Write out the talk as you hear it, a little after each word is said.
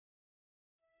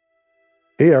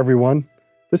Hey everyone,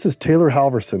 this is Taylor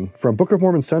Halverson from Book of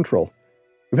Mormon Central.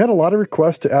 We've had a lot of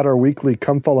requests to add our weekly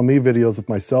Come Follow Me videos with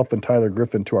myself and Tyler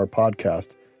Griffin to our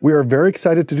podcast. We are very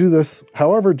excited to do this.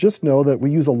 However, just know that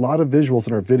we use a lot of visuals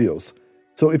in our videos.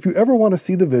 So if you ever want to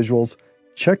see the visuals,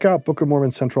 check out Book of Mormon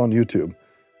Central on YouTube.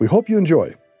 We hope you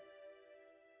enjoy.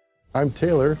 I'm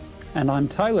Taylor. And I'm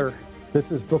Tyler.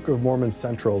 This is Book of Mormon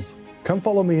Central's Come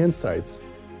Follow Me Insights.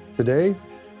 Today,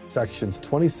 sections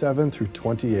 27 through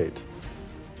 28.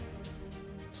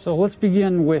 So let's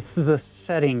begin with the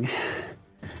setting.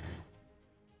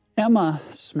 Emma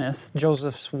Smith,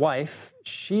 Joseph's wife,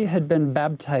 she had been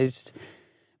baptized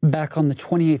back on the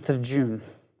 28th of June,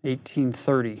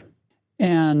 1830.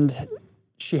 And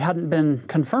she hadn't been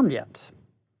confirmed yet.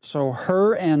 So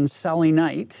her and Sally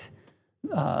Knight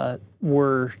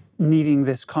were needing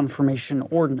this confirmation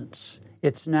ordinance.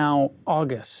 It's now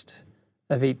August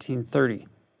of 1830.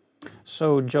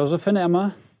 So Joseph and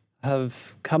Emma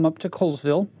have come up to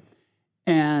Colesville,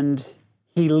 and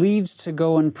he leaves to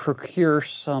go and procure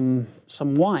some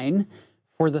wine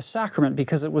for the sacrament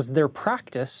because it was their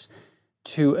practice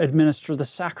to administer the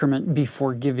sacrament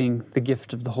before giving the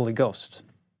gift of the Holy Ghost.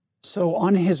 So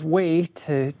on his way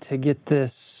to get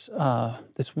this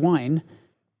wine,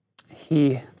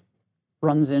 he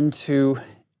runs into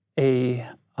a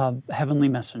heavenly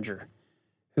messenger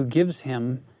who gives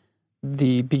him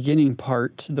the beginning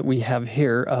part that we have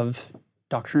here of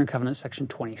Doctrine and Covenants, section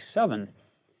 27.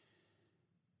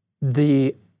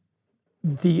 The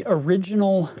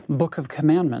original Book of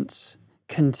Commandments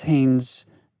contains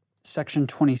section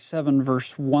 27,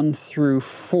 verse 1 through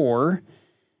 4,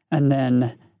 and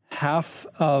then half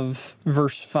of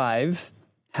verse 5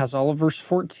 has all of verse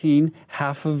 14,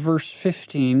 half of verse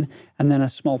 15, and then a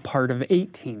small part of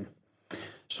 18.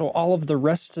 So all of the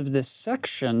rest of this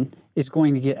section is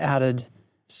going to get added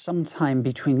sometime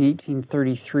between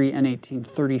 1833 and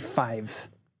 1835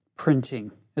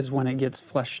 printing is when it gets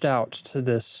fleshed out to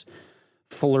this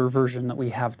fuller version that we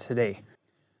have today.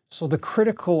 So the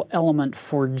critical element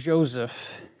for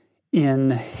Joseph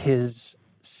in his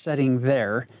setting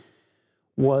there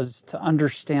was to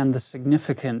understand the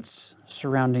significance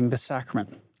surrounding the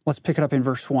sacrament. Let's pick it up in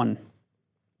verse 1.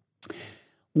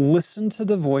 Listen to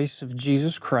the voice of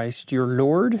Jesus Christ, your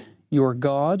Lord, your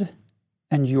God,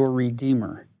 and your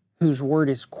Redeemer, whose word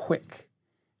is quick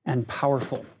and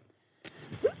powerful.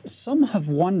 Some have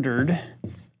wondered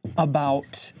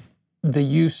about the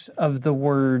use of the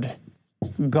word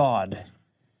God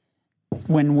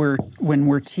when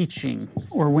we're teaching,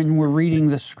 or when we're reading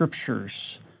the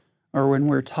scriptures, or when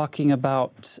we're talking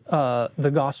about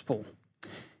the gospel.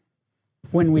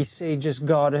 When we say just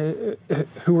God,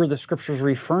 who are the scriptures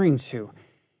referring to?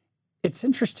 It's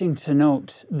interesting to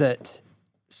note that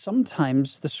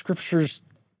sometimes the scriptures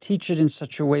teach it in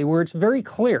such a way where it's very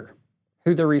clear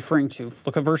who they're referring to.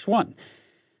 Look at verse 1.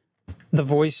 The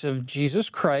voice of Jesus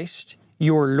Christ,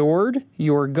 your Lord,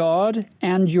 your God,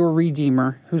 and your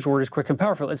Redeemer, whose word is quick and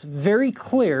powerful. It's very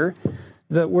clear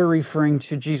that we're referring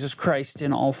to Jesus Christ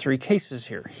in all three cases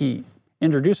here. He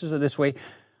introduces it this way.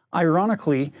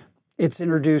 Ironically, it's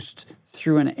introduced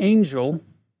through an angel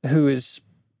who is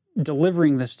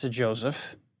delivering this to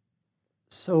Joseph.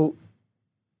 So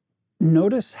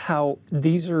notice how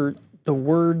these are the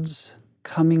words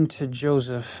coming to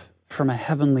Joseph from a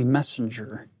heavenly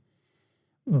messenger,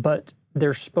 but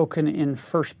they're spoken in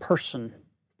first person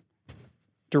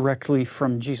directly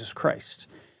from Jesus Christ.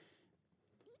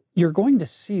 You're going to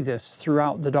see this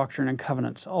throughout the Doctrine and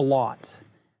Covenants a lot.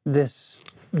 This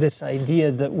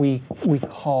idea that we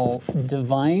call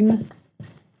divine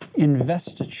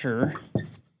investiture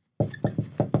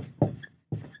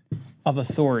of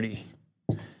authority.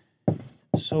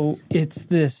 So it's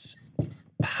this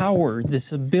power,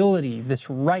 this ability, this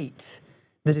right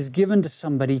that is given to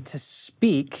somebody to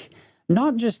speak,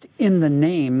 not just in the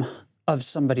name of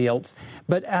somebody else,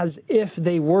 but as if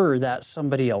they were that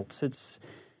somebody else.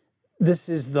 This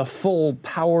is the full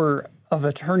power of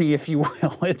attorney, if you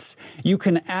will. It's you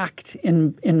can act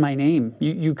in my name.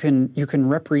 You can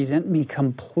represent me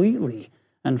completely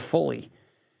and fully.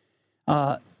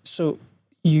 So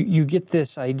you get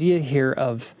this idea here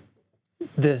of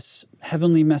this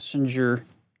heavenly messenger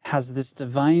has this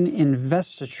divine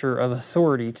investiture of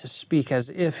authority to speak as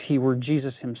if he were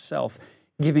Jesus himself,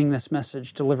 giving this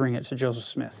message, delivering it to Joseph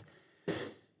Smith.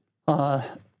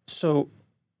 So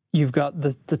you've got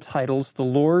the titles, the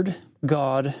Lord,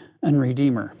 God, and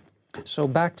Redeemer. So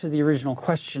back to the original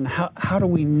question, how do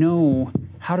we know,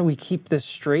 how do we keep this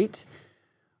straight?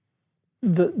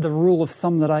 The rule of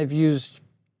thumb that I've used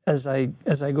as I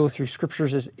go through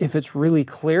scriptures is if it's really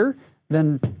clear,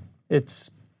 then it's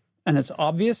and it's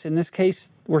obvious. In this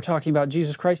case, we're talking about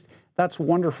Jesus Christ. That's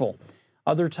wonderful.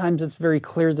 Other times it's very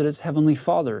clear that it's Heavenly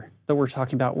Father that we're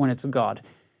talking about when it's God.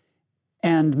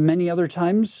 And many other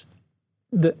times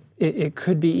it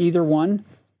could be either one.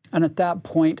 And at that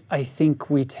point, I think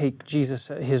we take Jesus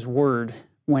at his word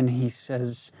when he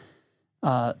says,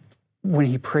 when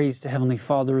he prays to Heavenly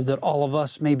Father, that all of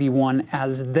us may be one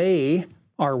as they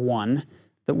are one,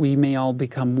 that we may all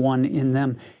become one in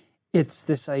them. It's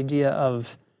this idea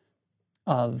of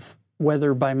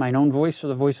whether by mine own voice or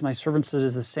the voice of my servants it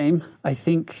is the same. I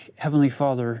think Heavenly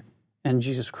Father and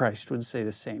Jesus Christ would say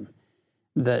the same,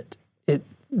 that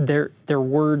their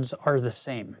words are the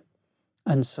same.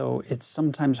 And so it's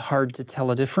sometimes hard to tell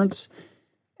a difference,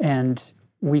 and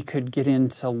we could get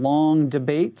into long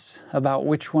debates about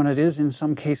which one it is in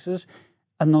some cases,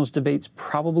 and those debates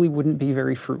probably wouldn't be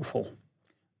very fruitful,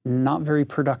 not very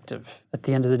productive at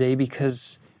the end of the day,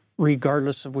 because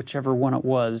regardless of whichever one it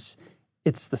was,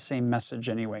 it's the same message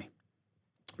anyway,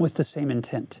 with the same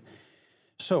intent.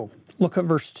 So, look at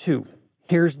verse 2.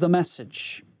 Here's the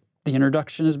message. The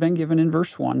introduction has been given in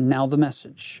verse 1. Now the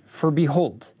message. For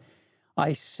behold,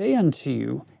 I say unto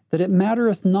you that it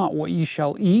mattereth not what ye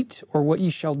shall eat or what ye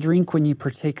shall drink when ye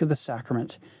partake of the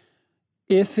sacrament,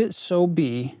 if it so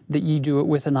be that ye do it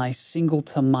with an eye single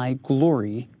to my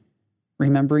glory,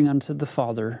 remembering unto the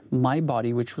Father my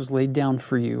body which was laid down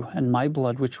for you, and my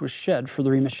blood which was shed for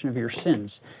the remission of your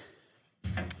sins.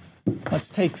 Let's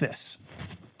take this.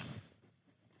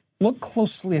 Look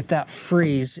closely at that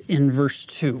phrase in verse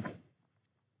 2.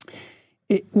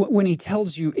 When he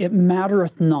tells you, it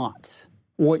mattereth not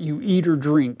what you eat or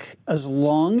drink, as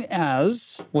long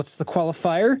as, what's the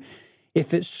qualifier?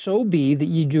 If it so be that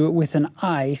ye do it with an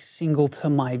eye single to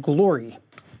my glory.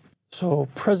 So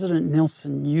President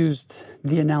Nelson used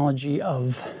the analogy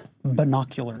of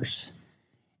binoculars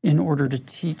in order to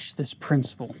teach this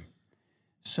principle.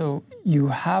 So you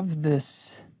have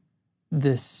this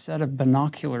set of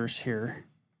binoculars here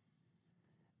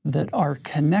that are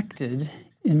connected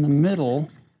in the middle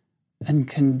and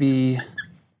can be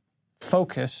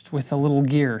focused with a little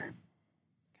gear.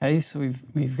 Okay, so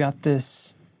we've got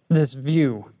this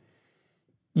view.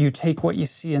 You take what you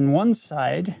see in one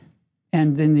side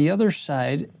and then the other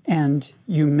side, and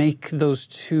you make those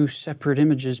two separate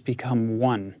images become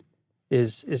one,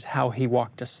 is how he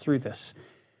walked us through this.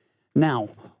 Now,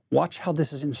 watch how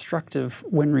this is instructive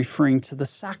when referring to the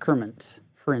sacrament,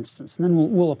 for instance, and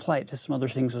then we'll apply it to some other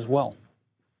things as well.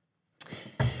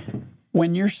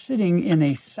 When you're sitting in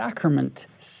a sacrament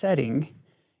setting,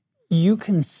 you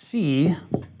can see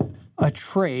a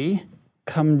tray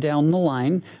come down the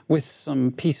line with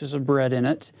some pieces of bread in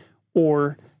it,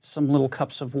 or some little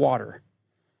cups of water.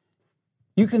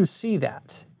 You can see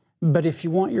that, but if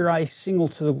you want your eye single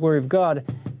to the glory of God,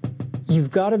 you've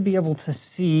got to be able to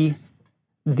see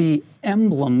the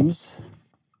emblems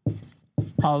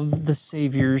of the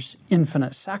Savior's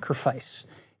infinite sacrifice,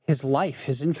 his life,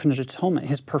 his infinite atonement,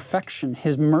 his perfection,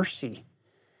 his mercy.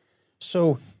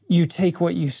 So you take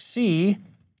what you see,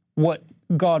 what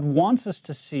God wants us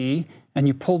to see, and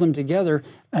you pull them together,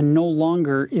 and no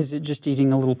longer is it just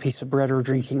eating a little piece of bread or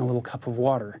drinking a little cup of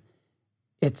water.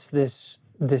 It's this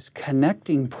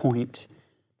connecting point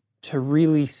to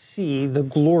really see the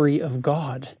glory of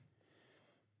God.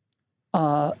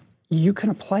 You can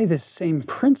apply this same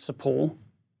principle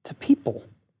to people.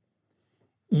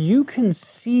 You can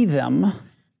see them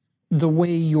the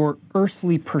way your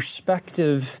earthly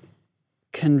perspective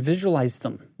can visualize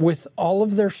them, with all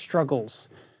of their struggles,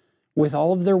 with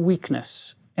all of their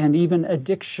weakness, and even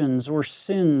addictions or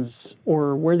sins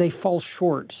or where they fall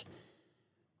short.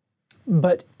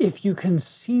 But if you can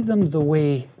see them the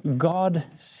way God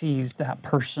sees that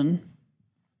person,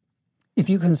 if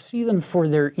you can see them for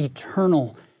their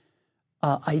eternal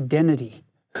identity,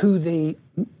 who they,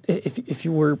 if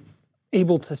you were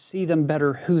able to see them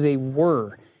better, who they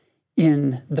were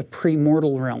in the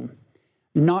pre-mortal realm,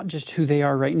 not just who they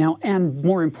are right now, and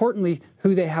more importantly,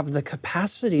 who they have the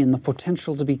capacity and the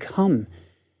potential to become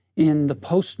in the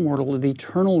post-mortal, the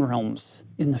eternal realms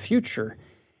in the future.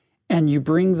 And you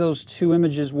bring those two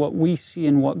images, what we see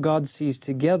and what God sees,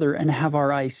 together and have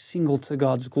our eyes single to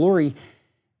God's glory,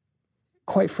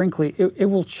 quite frankly, it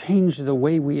will change the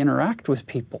way we interact with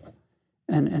people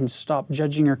and stop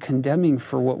judging or condemning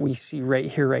for what we see right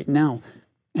here, right now,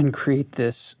 and create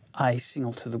this eye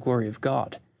single to the glory of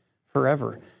God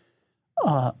forever.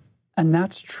 And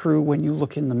that's true when you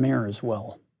look in the mirror as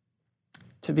well.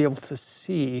 To be able to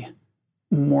see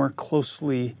more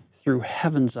closely through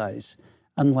heaven's eyes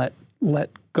and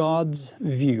let God's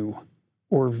view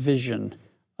or vision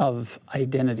of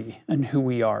identity and who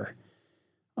we are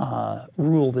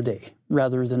rule the day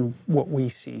rather than what we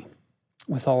see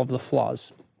with all of the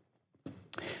flaws.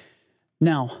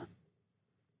 Now,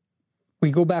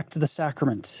 we go back to the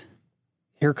sacrament.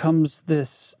 Here comes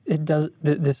this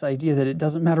idea that it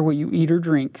doesn't matter what you eat or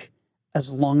drink as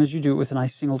long as you do it with an eye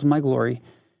single to my glory,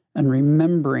 and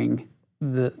remembering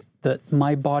that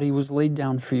my body was laid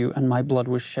down for you and my blood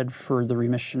was shed for the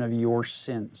remission of your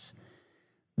sins.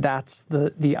 That's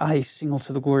the eye single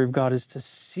to the glory of God, is to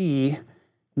see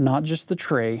not just the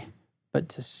tray, but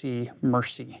to see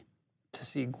mercy, to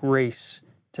see grace,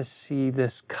 to see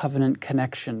this covenant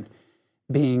connection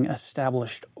being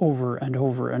established over and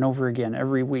over and over again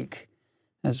every week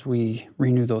as we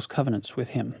renew those covenants with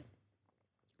him.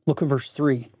 Look at verse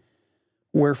 3.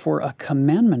 Wherefore a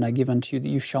commandment I give unto you, that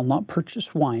you shall not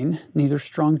purchase wine, neither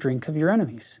strong drink of your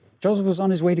enemies. Joseph was on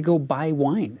his way to go buy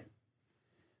wine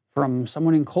from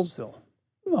someone in Colesville.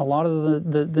 A lot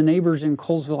of the neighbors in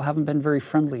Colesville haven't been very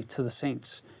friendly to the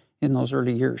saints in those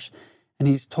early years. And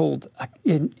he's told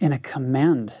in a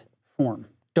command form,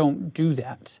 don't do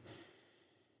that.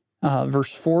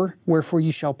 Verse 4, wherefore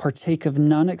you shall partake of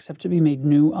none except to be made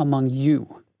new among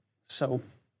you. So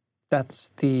that's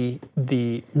the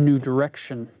new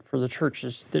direction for the church,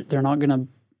 is that they're not going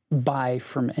to buy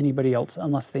from anybody else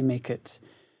unless they make it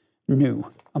new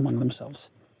among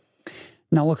themselves.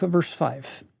 Now look at verse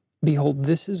 5. Behold,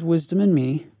 this is wisdom in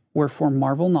me, wherefore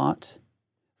marvel not,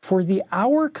 for the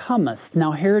hour cometh.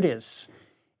 Now here it is.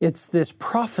 It's this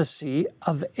prophecy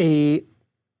of a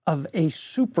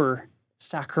super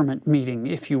sacrament meeting,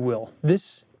 if you will.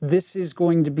 This is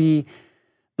going to be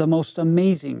the most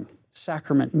amazing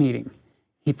sacrament meeting.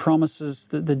 He promises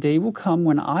that the day will come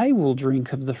when I will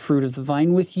drink of the fruit of the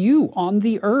vine with you on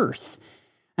the earth.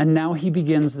 And now he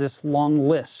begins this long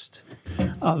list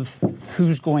of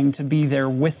who's going to be there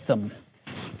with them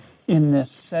in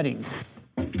this setting.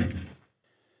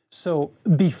 So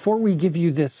before we give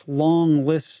you this long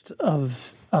list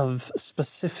of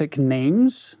specific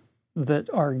names that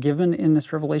are given in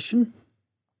this revelation,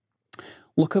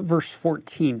 look at verse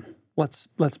 14.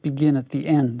 Let's begin at the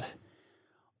end.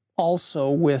 Also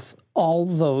with all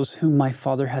those whom my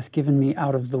Father hath given me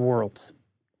out of the world.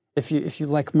 If you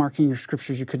like marking your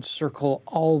scriptures, you could circle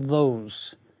all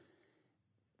those.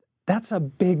 That's a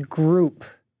big group,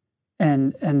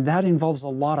 and that involves a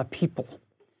lot of people.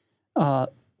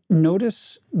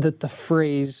 Notice that the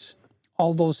phrase,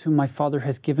 all those whom my Father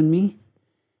hath given me,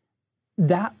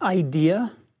 that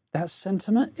idea, that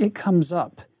sentiment, it comes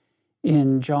up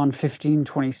in John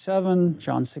 15:27,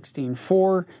 John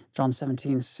 16:4, John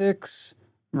 17:6,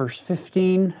 verse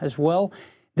 15 as well.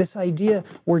 This idea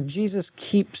where Jesus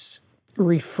keeps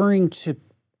referring to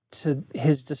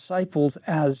his disciples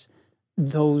as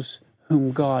those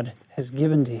whom God has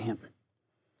given to him.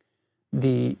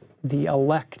 The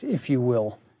elect, if you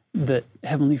will, that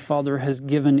Heavenly Father has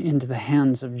given into the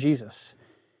hands of Jesus.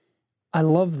 I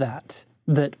love that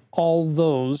all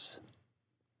those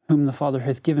whom the Father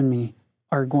hath given me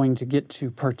are going to get to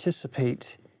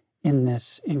participate in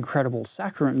this incredible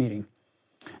sacrament meeting.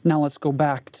 Now let's go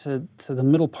back to the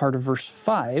middle part of verse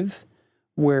 5,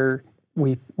 where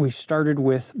we started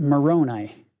with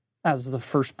Moroni as the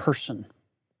first person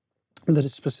that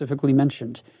is specifically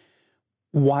mentioned.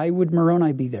 Why would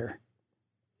Moroni be there?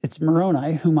 It's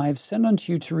Moroni, whom I have sent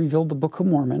unto you to reveal the Book of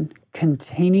Mormon,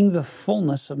 containing the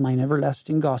fullness of mine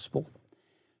everlasting gospel,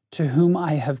 to whom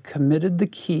I have committed the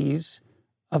keys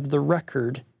of the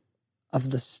record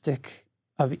of the stick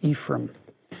of Ephraim.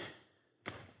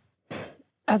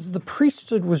 As the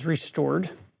priesthood was restored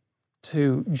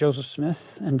to Joseph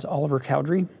Smith and to Oliver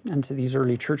Cowdery and to these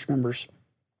early church members,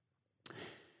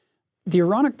 the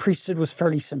Aaronic priesthood was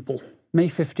fairly simple. May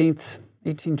 15th,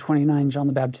 1829, John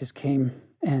the Baptist came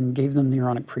and gave them the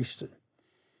Aaronic priesthood.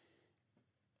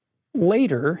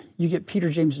 Later, you get Peter,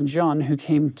 James, and John, who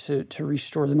came to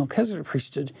restore the Melchizedek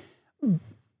priesthood.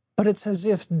 But it's as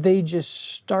if they just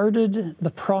started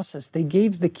the process. They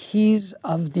gave the keys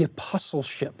of the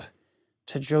apostleship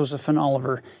to Joseph and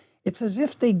Oliver. It's as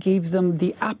if they gave them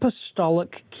the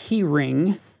apostolic key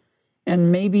ring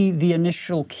and maybe the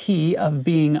initial key of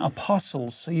being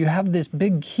apostles. So you have this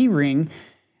big key ring,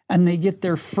 and they get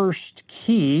their first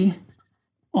key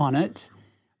on it,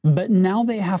 but now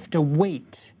they have to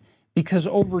wait, because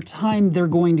over time they're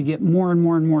going to get more and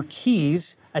more and more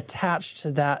keys attached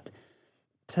to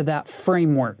that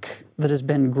framework that has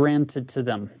been granted to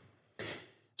them.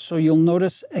 So you'll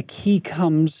notice a key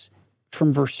comes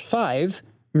from verse 5.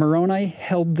 Moroni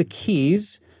held the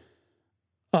keys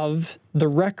of the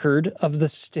record of the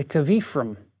stick of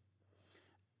Ephraim.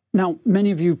 Now,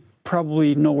 many of you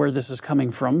probably know where this is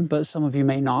coming from, but some of you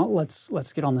may not.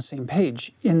 Let's get on the same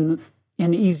page. In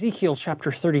in Ezekiel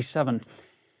chapter 37.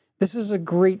 This is a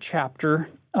great chapter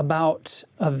about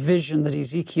a vision that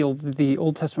Ezekiel, the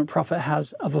Old Testament prophet,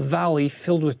 has of a valley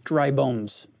filled with dry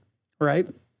bones, right?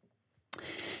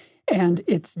 And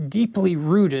it's deeply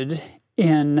rooted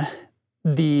in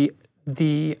the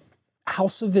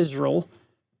house of Israel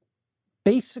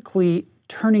basically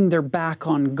turning their back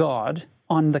on God,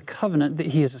 on the covenant that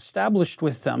he has established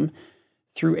with them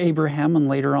through Abraham and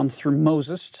later on through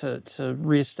Moses to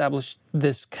reestablish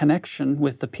this connection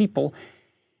with the people.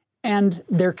 And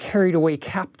they're carried away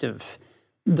captive.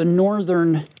 The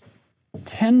northern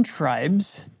 10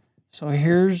 tribes, so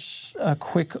here's a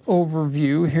quick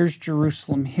overview. Here's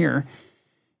Jerusalem here.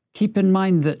 Keep in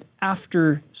mind that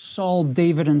after Saul,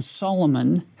 David, and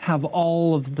Solomon have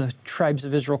all of the tribes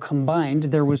of Israel combined,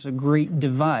 there was a great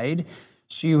divide.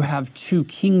 So you have two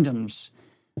kingdoms,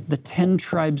 the 10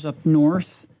 tribes up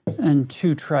north and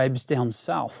 2 tribes down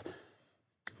south.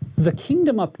 The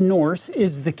kingdom up north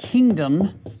is the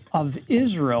kingdom of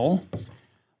Israel,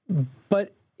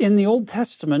 but in the Old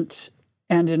Testament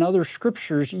and in other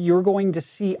scriptures, you're going to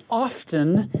see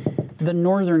often the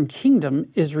northern kingdom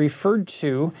is referred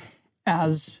to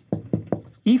as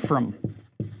Ephraim,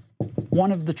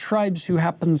 one of the tribes who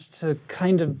happens to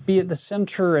kind of be at the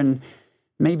center and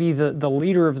maybe the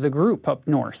leader of the group up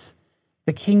north.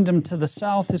 The kingdom to the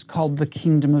south is called the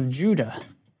kingdom of Judah.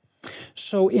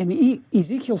 So in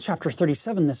Ezekiel chapter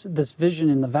 37, this vision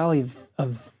in the valley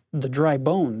of the dry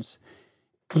bones,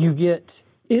 you get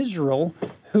Israel,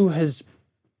 who has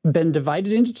been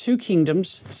divided into 2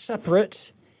 kingdoms,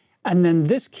 separate, and then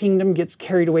this kingdom gets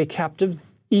carried away captive.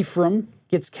 Ephraim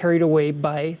gets carried away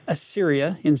by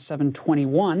Assyria in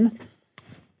 721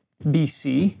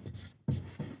 BC.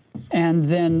 And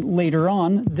then later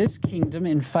on, this kingdom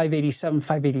in 587,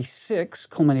 586,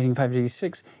 culminating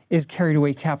 586, is carried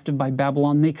away captive by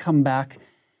Babylon. They come back,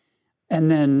 and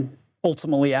then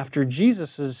ultimately after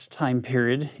Jesus' time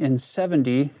period in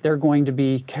 70, they're going to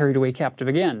be carried away captive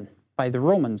again by the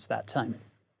Romans that time.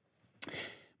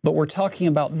 But we're talking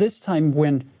about this time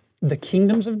when the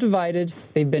kingdoms have divided,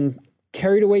 they've been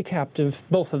carried away captive,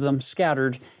 both of them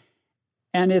scattered,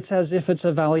 and it's as if it's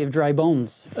a valley of dry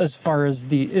bones as far as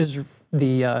the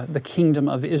kingdom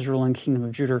of Israel and kingdom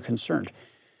of Judah are concerned.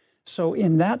 So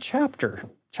in that chapter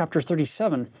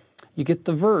 37, you get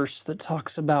the verse that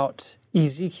talks about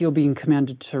Ezekiel being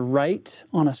commanded to write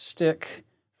on a stick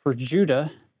for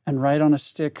Judah and write on a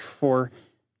stick for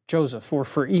Joseph or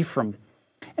for Ephraim,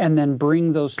 and then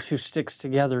bring those 2 sticks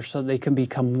together so they can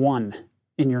become one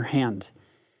in your hand.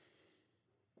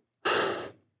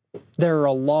 There are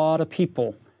a lot of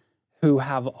people who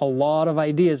have a lot of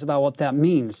ideas about what that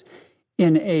means.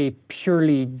 In a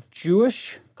purely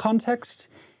Jewish context,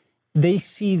 they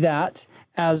see that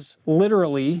as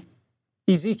literally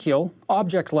Ezekiel,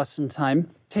 object lesson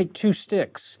time, take 2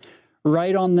 sticks,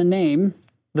 write on the name,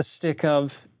 the stick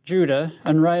of Judah,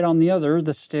 and write on the other,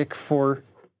 the stick for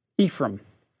Ephraim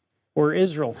or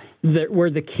Israel,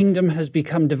 where the kingdom has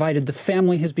become divided, the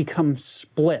family has become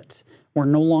split. We're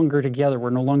no longer together. We're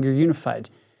no longer unified.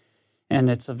 And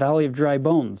it's a valley of dry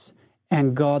bones.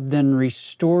 And God then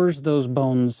restores those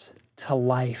bones to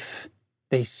life.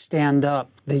 They stand up.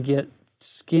 They get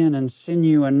skin and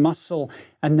sinew and muscle.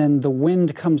 And then the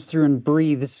wind comes through and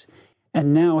breathes.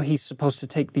 And now he's supposed to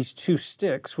take these 2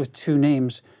 sticks with 2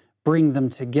 names, bring them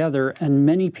together. And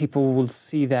many people will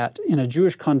see that in a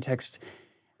Jewish context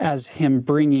as him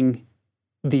bringing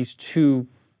these 2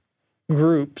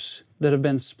 groups that have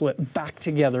been split back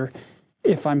together.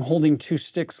 If I'm holding 2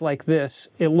 sticks like this,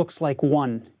 it looks like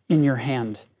one in your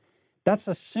hand. That's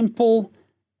a simple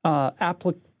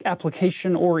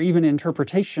application or even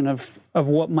interpretation of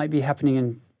what might be happening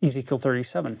in Ezekiel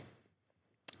 37.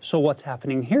 So what's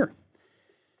happening here?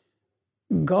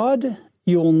 God,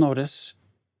 you'll notice,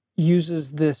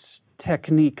 uses this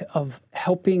technique of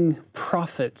helping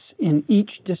prophets in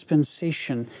each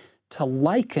dispensation to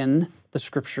liken the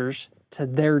scriptures to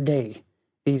their day,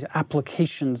 these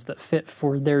applications that fit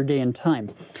for their day and time.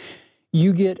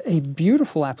 You get a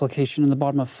beautiful application in the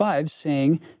bottom of 5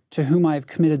 saying, "To whom I have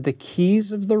committed the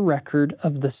keys of the record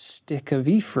of the stick of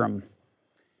Ephraim."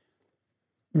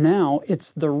 Now,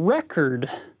 it's the record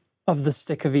of the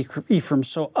stick of Ephraim.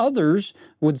 So others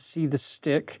would see the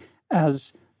stick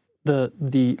as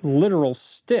the literal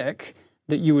stick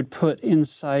that you would put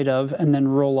inside of and then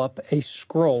roll up a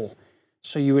scroll.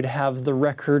 So you would have the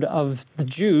record of the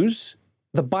Jews,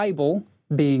 the Bible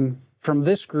being from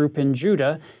this group in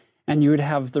Judah, and you would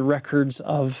have the records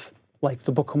of, like,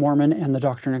 the Book of Mormon and the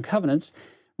Doctrine and Covenants,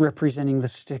 representing the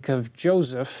stick of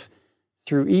Joseph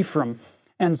through Ephraim.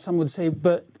 And some would say,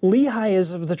 but Lehi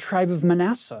is of the tribe of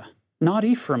Manasseh, not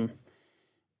Ephraim.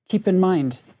 keep in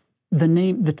mind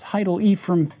the title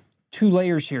Ephraim, 2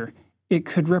 layers here. It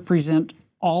could represent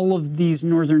all of these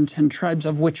northern 10 tribes,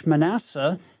 of which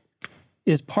Manasseh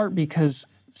is part, because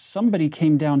somebody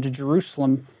came down to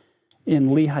Jerusalem in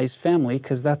Lehi's family,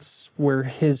 because that's where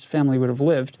his family would have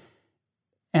lived.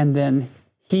 And then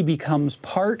he becomes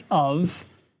part of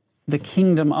the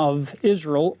kingdom of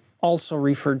Israel, also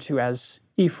referred to as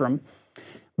Ephraim.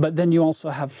 But then you also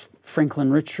have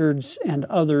Franklin Richards and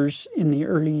others in the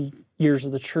early years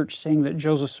of the church saying that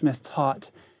Joseph Smith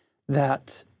taught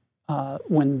that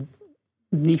when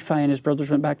Nephi and his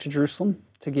brothers went back to Jerusalem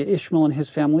to get Ishmael and his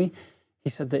family, he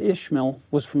said that Ishmael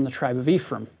was from the tribe of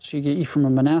Ephraim. So you get Ephraim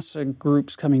and Manasseh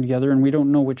groups coming together, and we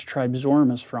don't know which tribe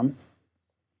Zoram is from.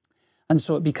 And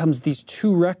so it becomes these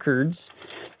 2 records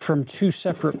from 2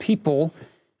 separate people,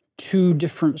 2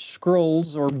 different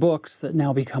scrolls or books that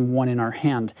now become one in our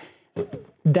hand.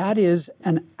 That is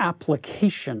an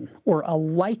application or a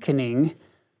likening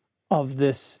of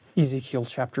this Ezekiel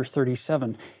chapter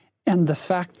 37. And the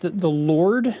fact that the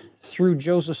Lord, through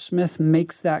Joseph Smith,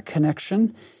 makes that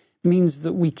connection means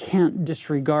that we can't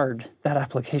disregard that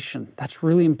application. That's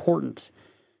really important.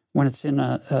 When it's in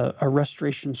a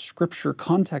restoration scripture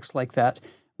context like that,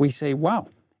 we say, wow,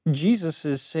 Jesus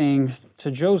is saying to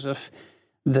Joseph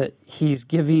that he's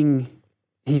given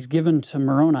to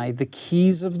Moroni the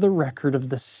keys of the record of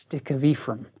the stick of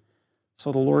Ephraim.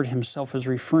 So the Lord himself is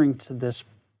referring to this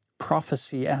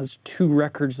prophecy as 2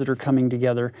 records that are coming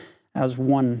together as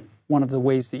one of the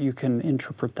ways that you can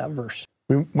interpret that verse.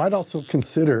 We might also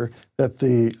consider that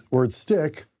the word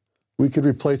stick, we could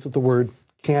replace with the word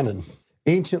canon.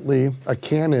 Anciently, a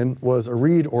canon was a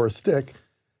reed or a stick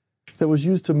that was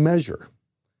used to measure.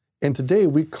 And today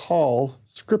we call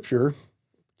Scripture,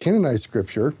 canonized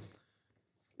Scripture,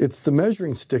 it's the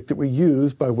measuring stick that we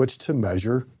use by which to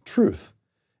measure truth.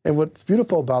 And what's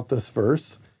beautiful about this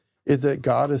verse is that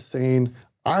God is saying,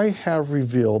 I have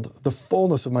revealed the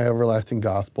fullness of my everlasting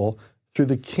gospel through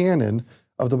the canon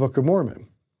of the Book of Mormon.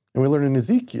 And we learn in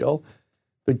Ezekiel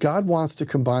that God wants to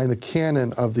combine the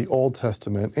canon of the Old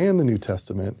Testament and the New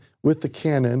Testament with the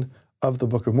canon of the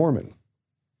Book of Mormon.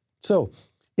 So,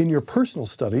 in your personal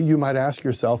study, you might ask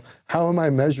yourself, how am I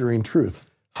measuring truth?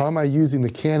 How am I using the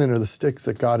canon or the sticks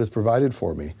that God has provided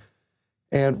for me?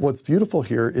 And what's beautiful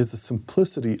here is the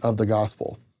simplicity of the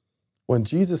gospel. When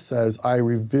Jesus says, I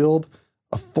revealed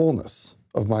a fullness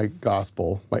of my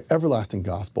gospel, my everlasting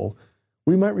gospel,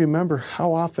 we might remember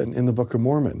how often in the Book of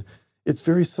Mormon, it's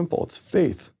very simple. It's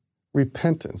faith,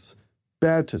 repentance,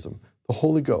 baptism, the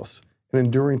Holy Ghost, and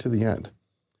enduring to the end.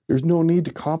 There's no need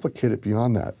to complicate it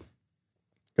beyond that.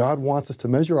 God wants us to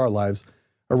measure our lives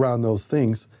around those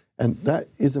things, and that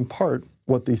is in part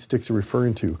what these sticks are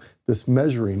referring to, this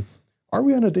measuring. Are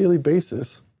we on a daily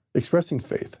basis expressing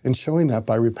faith and showing that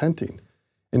by repenting,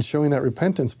 and showing that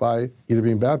repentance by either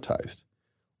being baptized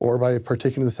or by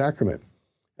partaking of the sacrament,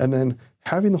 and then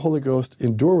having the Holy Ghost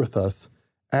endure with us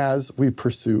as we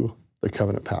pursue the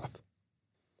covenant path?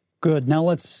 Good. Now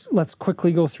let's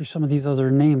quickly go through some of these other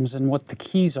names and what the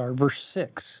keys are. Verse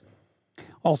 6.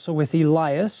 Also with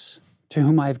Elias, to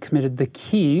whom I have committed the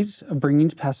keys of bringing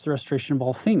to pass the restoration of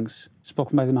all things,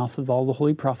 spoken by the mouth of all the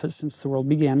holy prophets since the world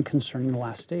began concerning the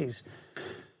last days.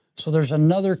 So there's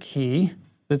another key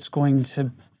that's going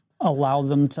to allow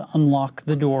them to unlock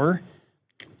the door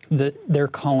that they're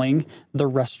calling the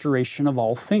restoration of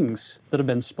all things that have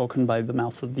been spoken by the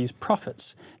mouth of these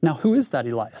prophets. Now, who is that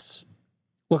Elias?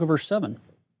 Look at verse 7.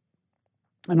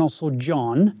 And also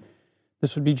John,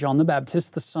 this would be John the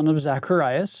Baptist, the son of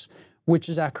Zacharias, which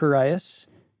Zacharias,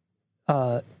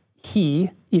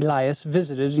 Elias,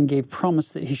 visited and gave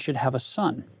promise that he should have a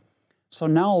son. So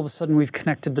now all of a sudden we've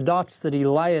connected the dots that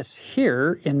Elias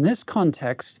here, in this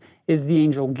context, is the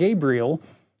angel Gabriel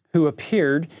who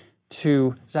appeared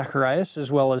to Zacharias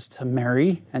as well as to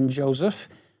Mary and Joseph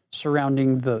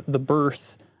surrounding the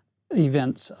birth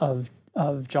events of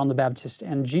John the Baptist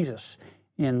and Jesus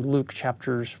in Luke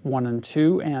chapters 1 and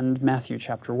 2 and Matthew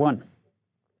chapter 1.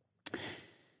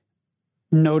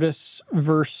 Notice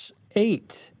verse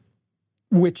 8,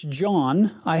 which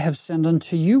John I have sent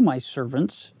unto you, my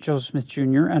servants, Joseph Smith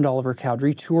Jr. and Oliver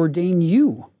Cowdery, to ordain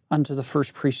you unto the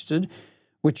first priesthood,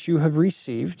 which you have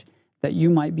received, that you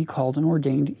might be called and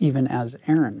ordained even as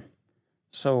Aaron.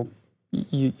 So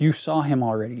you saw him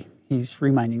already. He's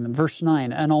reminding them. Verse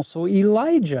 9, and also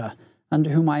Elijah, unto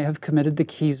whom I have committed the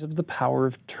keys of the power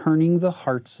of turning the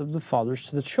hearts of the fathers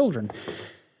to the children.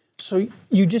 So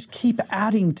you just keep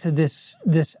adding to this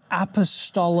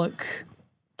apostolic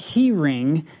key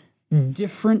ring,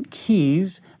 different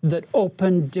keys that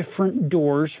open different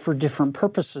doors for different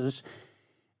purposes.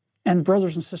 And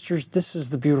brothers and sisters, this is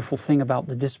the beautiful thing about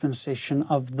the dispensation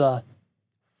of the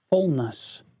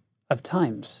fullness of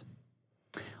times.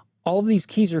 All of these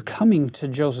keys are coming to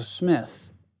Joseph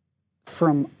Smith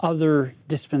from other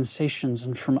dispensations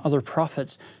and from other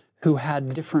prophets who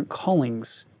had different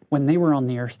callings when they were on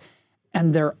the earth,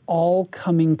 and they're all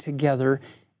coming together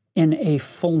in a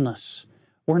fullness.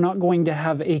 We're not going to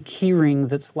have a key ring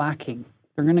that's lacking.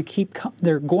 They're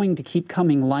going to keep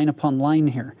coming line upon line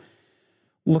here.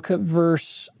 Look at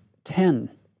verse 10.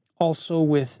 Also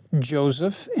with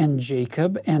Joseph and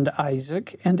Jacob and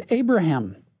Isaac and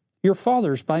Abraham, your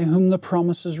fathers, by whom the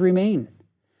promises remain.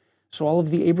 So all of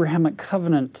the Abrahamic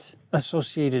covenant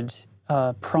associated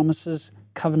promises,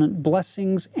 covenant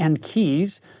blessings, and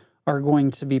keys are going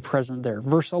to be present there.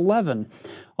 Verse 11,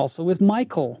 also with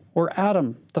Michael, or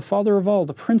Adam, the father of all,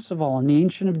 the prince of all, and the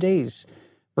Ancient of Days.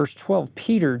 Verse 12,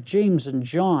 Peter, James, and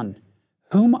John,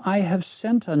 whom I have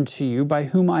sent unto you, by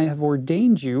whom I have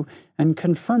ordained you and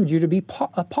confirmed you to be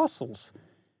apostles,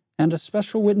 and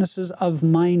especial witnesses of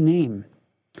my name,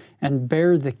 and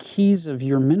bear the keys of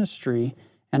your ministry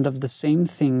and of the same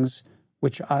things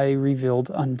which I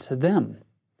revealed unto them.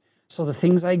 So the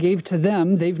things I gave to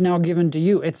them, they've now given to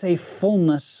you. It's a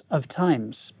fullness of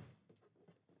times.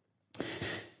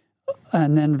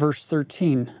 And then verse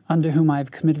 13, unto whom I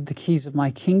have committed the keys of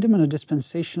my kingdom and a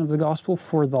dispensation of the gospel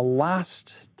for the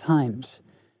last times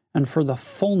and for the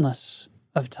fullness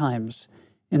of times,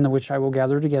 in the which I will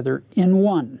gather together in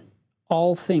one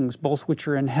all things, both which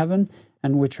are in heaven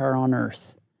and which are on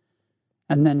earth.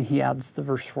 And then he adds the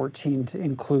verse 14 to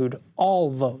include all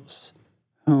those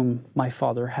whom my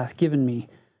Father hath given me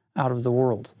out of the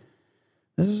world.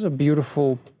 This is a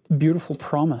beautiful, beautiful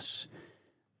promise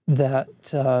that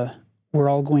we're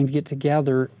all going to get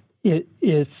together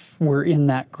if we're in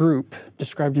that group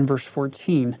described in verse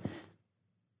 14.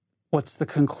 What's the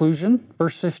conclusion?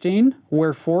 Verse 15,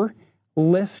 wherefore,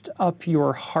 lift up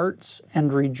your hearts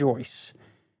and rejoice,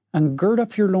 and gird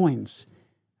up your loins,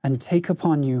 and take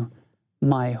upon you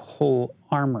my whole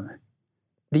armor,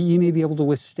 that ye may be able to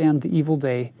withstand the evil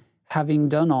day, having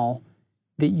done all,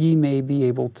 that ye may be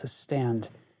able to stand.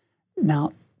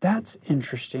 Now, that's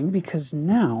interesting, because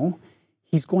now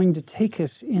he's going to take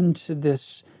us into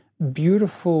this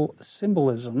beautiful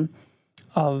symbolism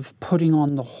of putting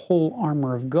on the whole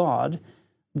armor of God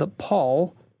that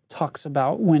Paul talks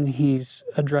about when he's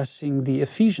addressing the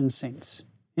Ephesian saints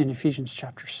in Ephesians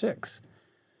chapter 6.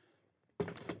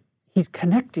 He's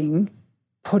connecting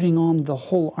putting on the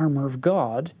whole armor of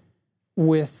God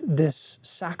with this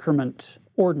sacrament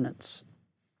ordinance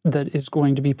that is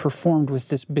going to be performed with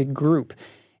this big group.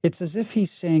 It's as if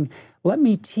he's saying, let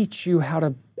me teach you how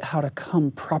to come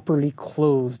properly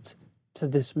clothed to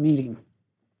this meeting.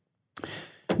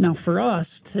 Now for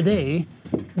us today,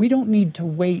 we don't need to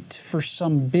wait for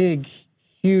some big,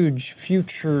 huge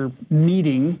future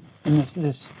meeting and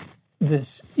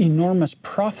this enormous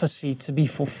prophecy to be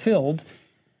fulfilled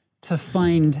to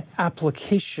find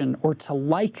application or to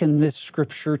liken this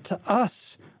scripture to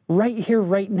us right here,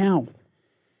 right now.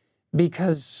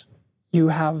 Because you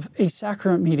have a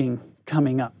sacrament meeting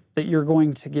coming up that you're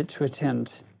going to get to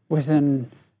attend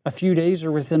within a few days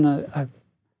or within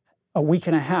a week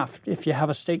and a half if you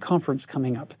have a stake conference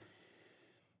coming up.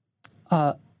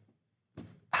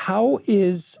 How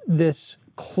is this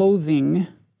clothing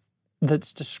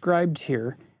that's described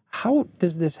here, how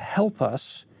does this help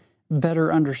us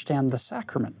better understand the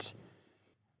sacrament?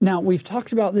 Now, we've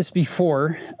talked about this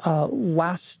before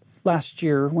last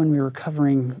year when we were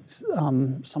covering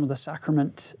some of the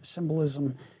sacrament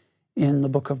symbolism in the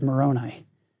Book of Moroni,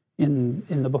 in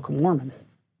the Book of Mormon.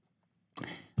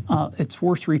 It's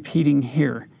worth repeating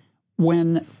here.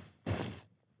 When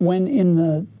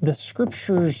in the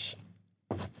scriptures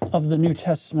of the New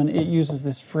Testament it uses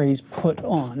this phrase, put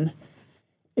on,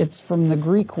 it's from the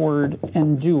Greek word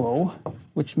enduo,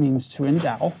 which means to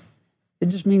endow. It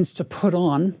just means to put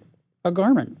on a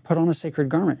garment, put on a sacred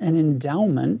garment. An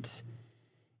endowment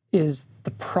is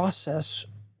the process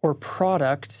or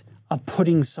product of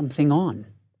putting something on.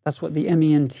 That's what the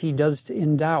MENT does to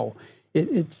endow.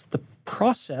 It's the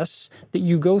process that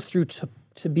you go through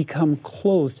to become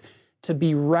clothed, to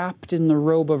be wrapped in the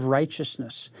robe of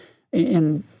righteousness.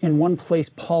 In one place,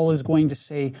 Paul is going to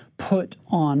say, put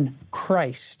on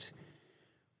Christ,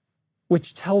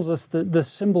 which tells us that the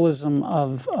symbolism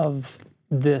of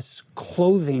this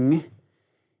clothing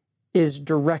is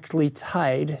directly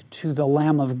tied to the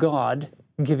Lamb of God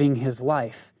giving his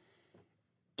life.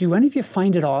 Do any of you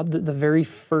find it odd that the very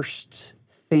first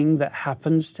thing that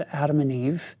happens to Adam and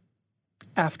Eve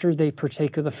after they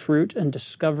partake of the fruit and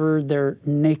discover their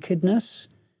nakedness,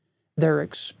 their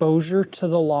exposure to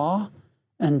the law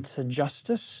and to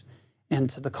justice and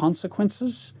to the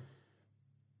consequences,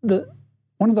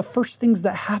 one of the first things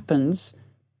that happens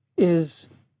is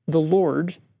the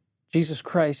Lord, Jesus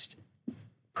Christ,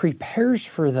 prepares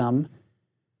for them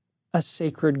a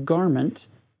sacred garment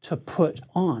to put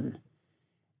on.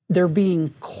 They're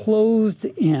being clothed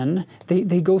in,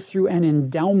 they go through an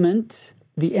endowment,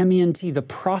 the MENT, the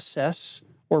process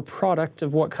or product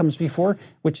of what comes before,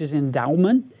 which is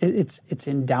endowment. It's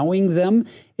endowing them,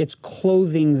 it's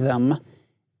clothing them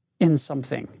in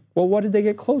something. Well, what did they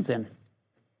get clothed in?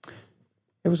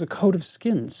 It was a coat of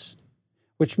skins,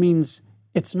 which means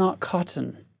it's not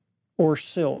cotton or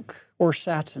silk or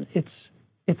satin. It's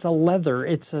a leather.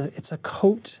 It's a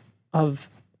coat of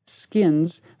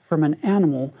skins from an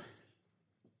animal,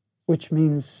 which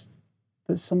means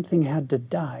that something had to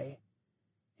die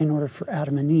in order for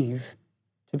Adam and Eve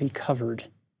to be covered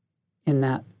in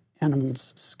that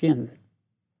animal's skin.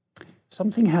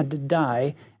 Something had to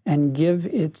die and give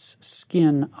its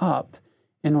skin up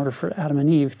in order for Adam and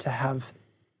Eve to have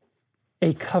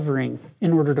a covering,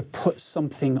 in order to put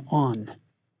something on.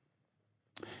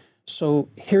 So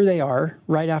here they are,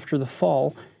 right after the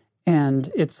fall, and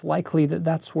it's likely that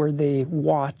that's where they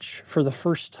watch for the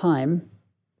first time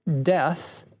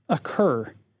death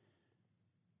occur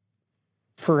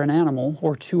for an animal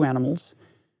or two animals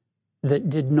that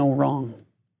did no wrong.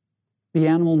 The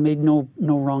animal made no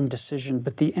wrong decision,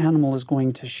 but the animal is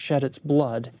going to shed its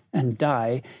blood and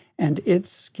die, and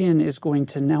its skin is going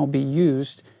to now be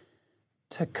used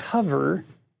to cover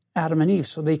Adam and Eve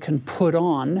so they can put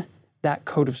on that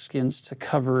coat of skins to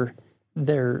cover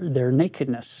their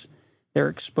nakedness, their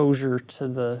exposure to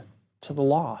the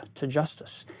law, to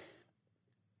justice.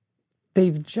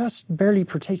 They've just barely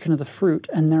partaken of the fruit,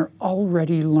 and they're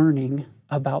already learning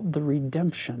about the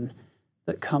redemption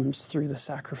that comes through the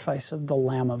sacrifice of the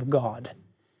Lamb of God,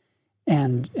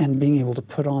 and being able to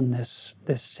put on this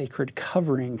sacred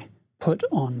covering, put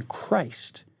on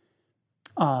Christ.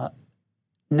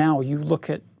 Now you look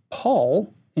at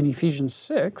Paul in Ephesians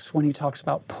 6, when he talks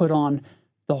about put on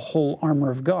the whole armor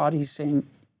of God, he's saying,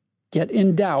 get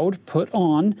endowed, put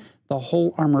on the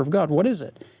whole armor of God. What is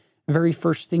it? Very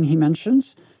first thing he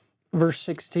mentions, verse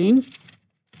 16,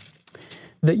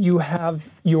 that you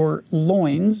have your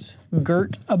loins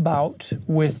girt about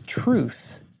with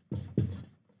truth.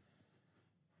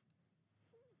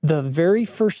 The very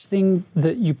first thing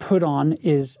that you put on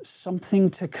is something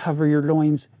to cover your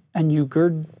loins, and you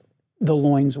gird the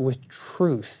loins with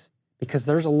truth, because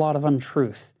there's a lot of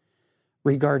untruth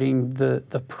regarding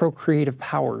the procreative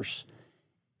powers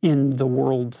in the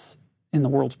world's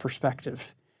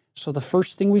perspective. So the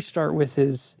first thing we start with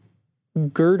is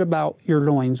gird about your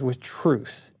loins with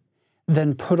truth.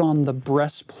 Then put on the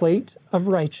breastplate of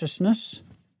righteousness.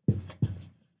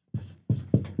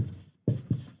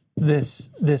 This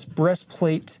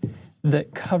breastplate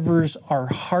that covers our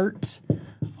heart,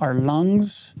 our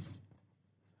lungs,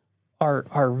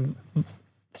 our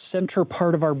center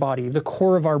part of our body, the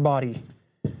core of our body.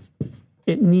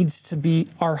 It needs to be,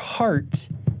 our heart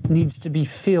needs to be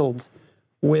filled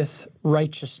with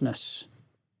righteousness.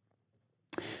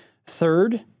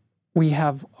 Third, we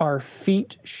have our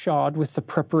feet shod with the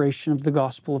preparation of the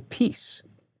gospel of peace.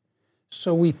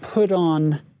 So we put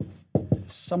on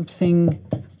something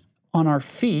on our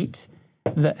feet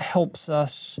that helps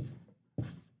us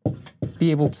be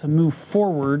able to move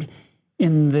forward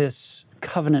in this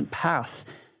covenant path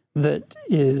that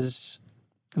is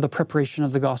the preparation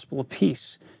of the gospel of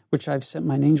peace, which I've sent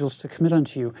mine angels to commit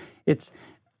unto you.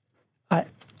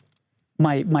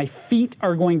 My feet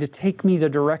are going to take me the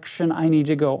direction I need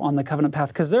to go on the covenant path,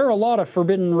 because there are a lot of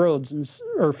forbidden roads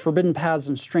or forbidden paths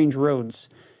and strange roads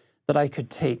that I could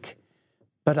take,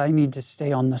 but I need to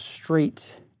stay on the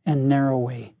straight and narrow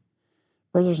way.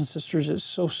 Brothers and sisters, it's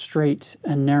so straight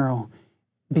and narrow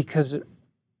because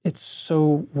it's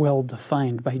so well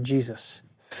defined by Jesus.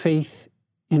 Faith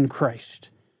in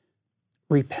Christ,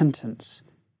 repentance,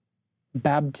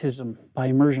 baptism by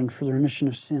immersion for the remission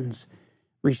of sins,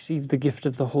 receive the gift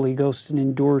of the Holy Ghost, and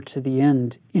endure to the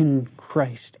end in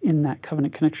Christ, in that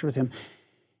covenant connection with Him.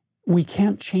 We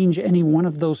can't change any one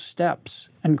of those steps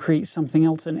and create something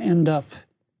else and end up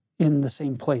in the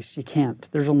same place. You can't.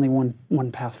 There's only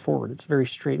one path forward. It's very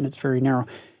straight and it's very narrow.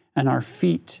 And our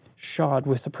feet shod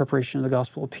with the preparation of the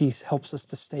gospel of peace helps us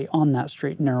to stay on that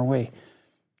straight and narrow way.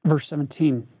 Verse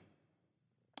 17,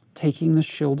 taking the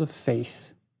shield of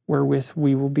faith, wherewith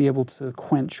we will be able to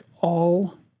quench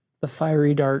all the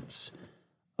fiery darts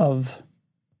of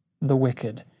the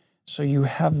wicked. So you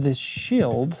have this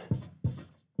shield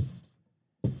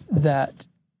that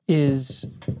is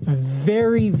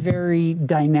very, very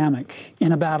dynamic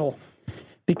in a battle,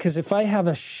 Because if I have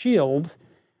a shield,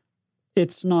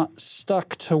 it's not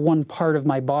stuck to one part of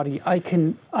my body. I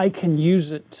can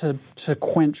use it to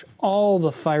quench all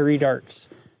the fiery darts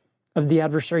of the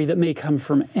adversary that may come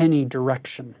from any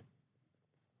direction.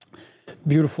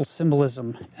 Beautiful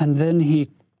symbolism. And then he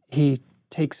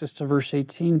takes us to verse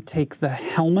 18, take the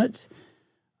helmet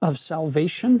of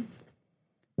salvation.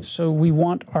 So we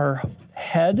want our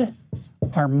head,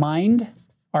 our mind,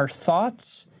 our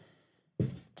thoughts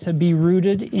to be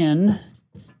rooted in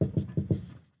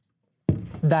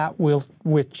that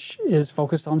which is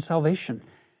focused on salvation.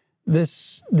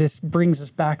 This brings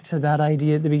us back to that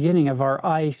idea at the beginning of our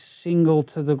eye single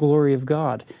to the glory of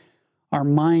God, our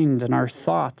mind and our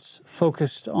thoughts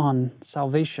focused on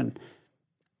salvation.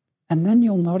 And then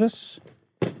you'll notice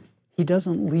he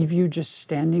doesn't leave you just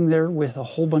standing there with a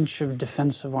whole bunch of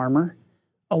defensive armor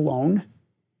alone.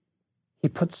 He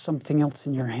puts something else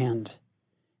in your hand.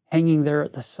 Hanging there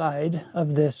at the side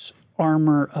of this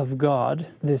armor of God,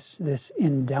 this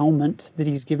endowment that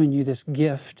he's given you, this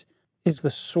gift, is the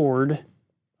sword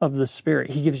of the Spirit.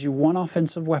 He gives you one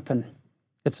offensive weapon.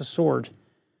 It's a sword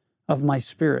of my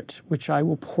Spirit, which I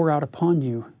will pour out upon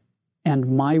you,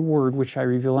 and my word, which I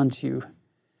reveal unto you.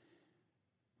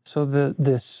 So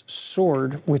this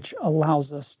sword, which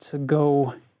allows us to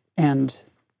go and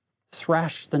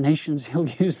thrash the nations, he'll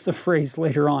use the phrase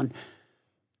later on,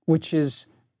 which is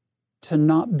to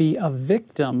not be a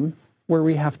victim where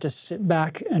we have to sit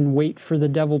back and wait for the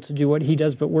devil to do what he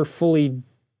does, but we're fully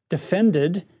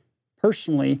defended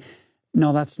personally.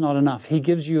 No, that's not enough. He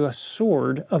gives you a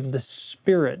sword of the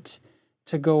Spirit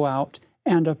to go out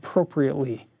and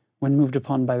appropriately, when moved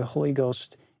upon by the Holy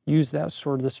Ghost, use that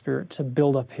sword of the Spirit to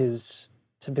build up his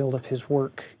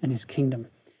work and his kingdom.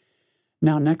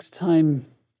 Now, next time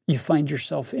you find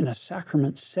yourself in a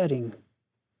sacrament setting,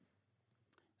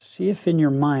 see if in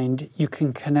your mind you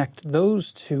can connect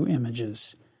those two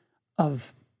images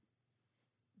of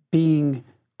being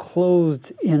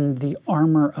clothed in the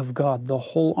armor of God, the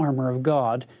whole armor of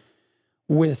God,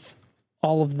 with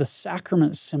all of the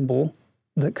sacrament symbol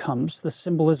that comes, the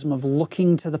symbolism of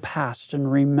looking to the past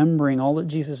and remembering all that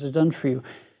Jesus has done for you,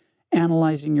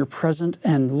 analyzing your present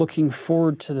and looking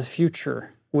forward to the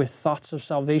future with thoughts of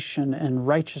salvation and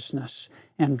righteousness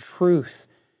and truth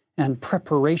and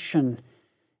preparation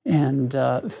and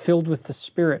filled with the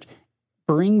Spirit.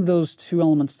 Bring those two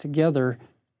elements together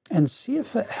and see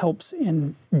if it helps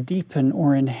deepen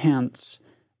or enhance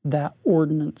that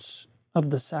ordinance of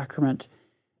the sacrament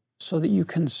so that you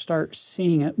can start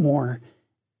seeing it more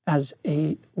as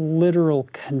a literal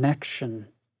connection,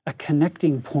 a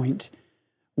connecting point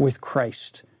with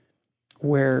Christ,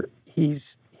 where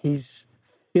he's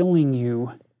filling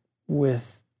you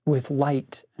with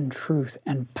light and truth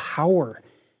and power,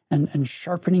 and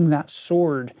sharpening that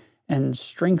sword and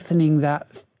strengthening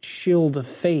that shield of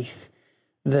faith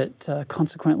that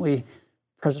consequently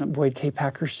President Boyd K.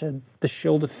 Packer said the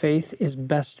shield of faith is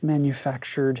best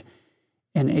manufactured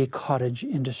in a cottage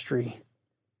industry.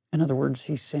 In other words,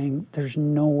 he's saying there's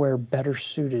nowhere better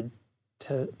suited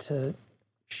to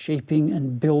shaping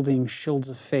and building shields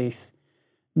of faith.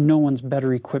 No one's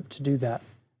better equipped to do that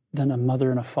than a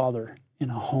mother and a father in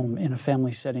a home, in a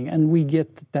family setting. And we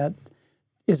get that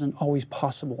isn't always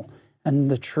possible. And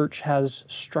the church has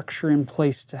structure in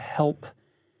place to help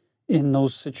in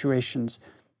those situations.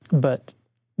 But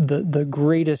the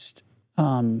greatest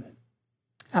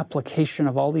application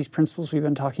of all these principles we've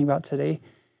been talking about today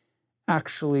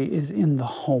actually is in the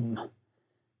home,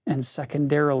 and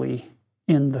secondarily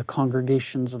in the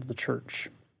congregations of the church.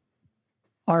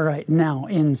 All right, now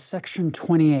in section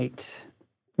 28,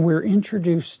 we're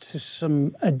introduced to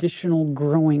some additional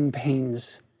growing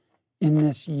pains in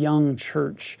this young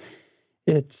church.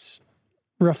 It's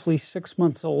roughly 6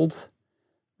 months old.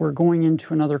 We're going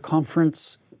into another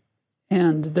conference,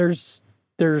 and there's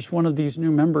one of these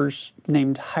new members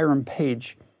named Hiram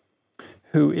Page,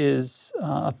 who is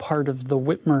a part of the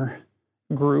Whitmer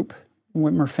group,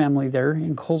 Whitmer family there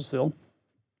in Colesville.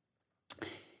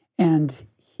 And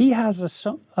he has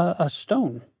a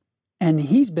stone, and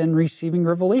he's been receiving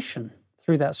revelation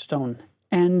through that stone.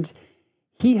 And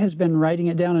he has been writing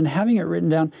it down and having it written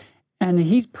down, and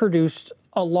he's produced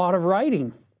a lot of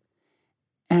writing.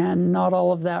 And not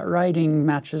all of that writing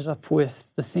matches up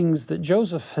with the things that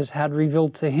Joseph has had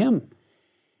revealed to him.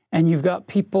 And you've got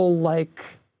people like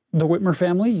the Whitmer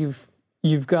family,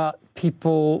 you've got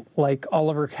people like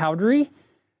Oliver Cowdery,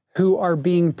 who are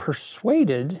being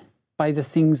persuaded by the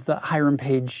things that Hiram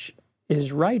Page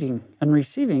is writing and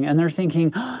receiving. And they're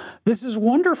thinking, oh, this is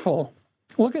wonderful.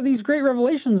 Look at these great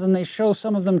revelations. And they show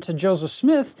some of them to Joseph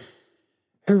Smith,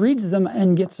 who reads them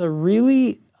and gets a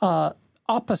really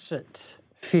opposite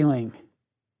feeling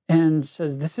and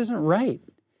says, this isn't right.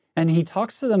 And he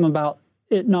talks to them about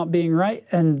it not being right,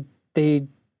 and they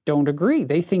don't agree.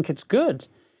 They think it's good.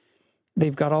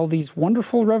 They've got all these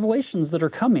wonderful revelations that are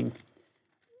coming.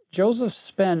 Joseph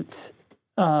spent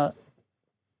an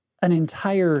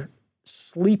entire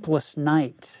sleepless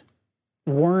night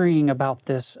worrying about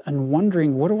this and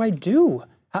wondering, what do I do?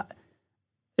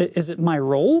 Is it my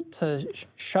role to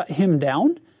shut him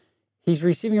down? He's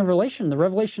receiving a revelation. The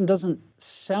revelation doesn't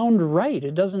sound right.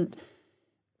 It doesn't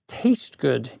taste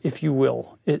good, if you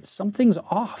will. Something's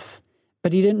off,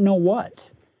 but he didn't know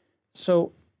what.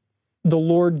 So the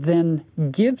Lord then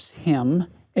gives him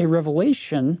a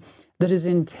revelation that is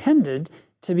intended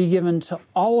to be given to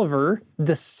Oliver,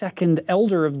 the second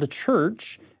elder of the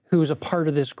church, who's a part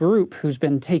of this group, who's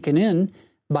been taken in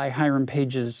by Hiram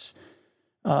Page's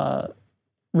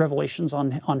revelations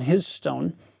on his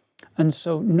stone. And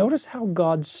so notice how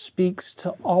God speaks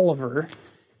to Oliver,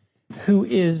 who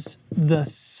is the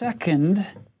second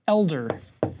elder.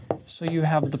 So you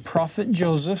have the prophet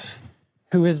Joseph,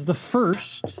 who is the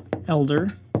first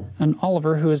elder, and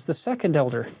Oliver, who is the second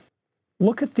elder.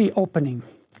 Look at the opening.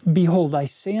 Behold, I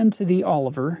say unto thee,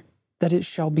 Oliver, that it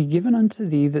shall be given unto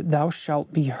thee that thou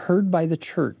shalt be heard by the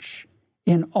church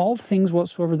in all things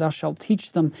whatsoever thou shalt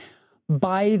teach them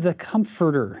by the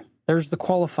Comforter. There's the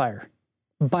qualifier.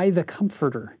 By the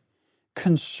Comforter,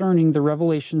 concerning the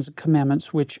revelations and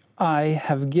commandments which I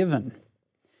have given.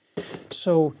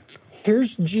 So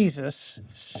here's Jesus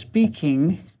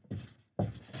speaking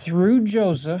through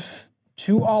Joseph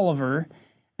to Oliver,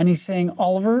 and he's saying,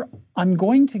 Oliver, I'm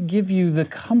going to give you the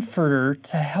Comforter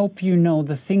to help you know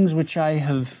the things which I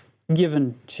have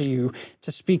given to you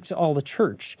to speak to all the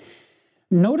church.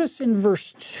 Notice in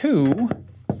verse 2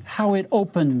 how it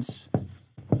opens.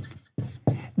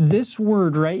 This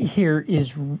word right here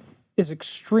is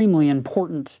extremely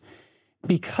important,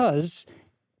 because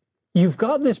you've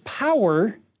got this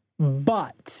power,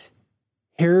 but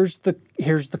here's the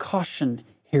caution,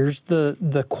 here's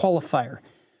the qualifier.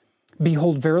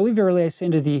 Behold, verily, verily, I say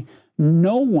unto thee,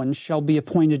 no one shall be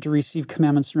appointed to receive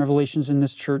commandments and revelations in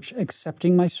this church,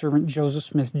 excepting my servant Joseph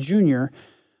Smith, Jr.,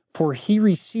 for he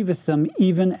receiveth them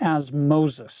even as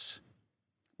Moses.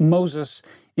 Moses,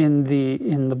 in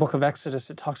the book of Exodus,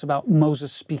 it talks about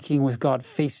Moses speaking with God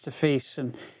face to face,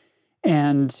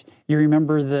 and you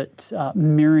remember that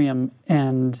Miriam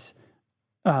and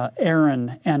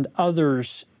Aaron and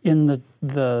others in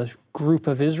the group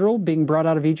of Israel being brought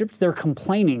out of Egypt, they're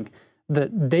complaining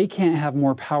that they can't have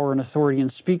more power and authority and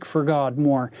speak for God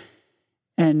more.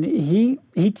 And he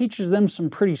teaches them some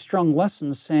pretty strong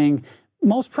lessons, saying,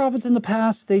 most prophets in the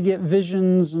past, they get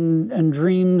visions and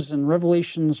dreams and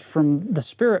revelations from the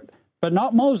Spirit, but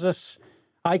not Moses.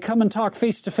 I come and talk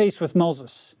face to face with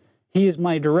Moses. He is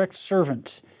my direct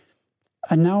servant.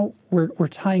 And now we're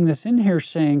tying this in here,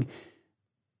 saying,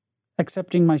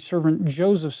 accepting my servant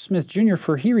Joseph Smith, Jr.,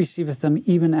 for he receiveth them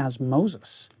even as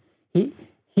Moses.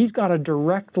 He's got a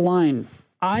direct line.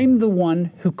 I'm the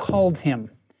one who called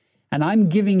him, and I'm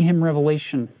giving him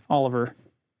revelation, Oliver.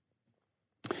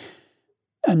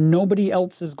 And nobody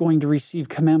else is going to receive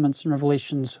commandments and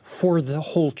revelations for the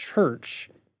whole church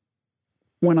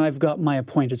when I've got my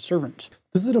appointed servant.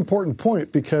 This is an important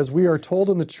point, because we are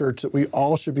told in the church that we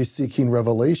all should be seeking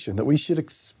revelation, that we should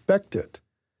expect it.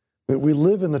 We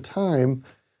live in the time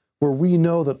where we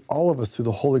know that all of us through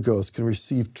the Holy Ghost can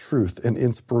receive truth and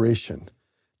inspiration.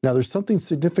 Now, there's something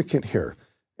significant here.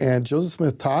 And Joseph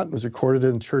Smith taught, and was recorded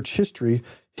in church history,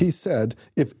 he said,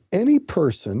 if any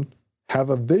person have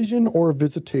a vision or a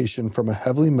visitation from a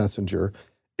heavenly messenger,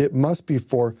 it must be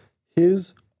for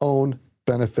his own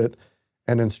benefit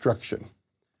and instruction.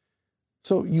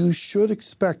 So you should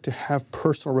expect to have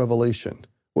personal revelation.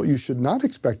 What you should not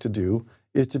expect to do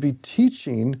is to be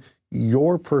teaching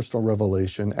your personal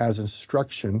revelation as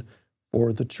instruction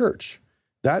for the church.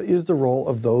 That is the role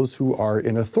of those who are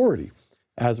in authority,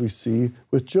 as we see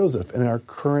with Joseph and our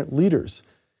current leaders.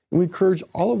 And we encourage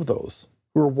all of those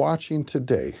who are watching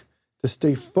today to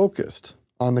stay focused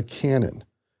on the canon,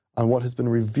 on what has been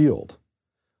revealed,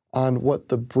 on what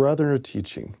the brethren are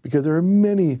teaching, because there are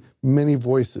many, many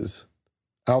voices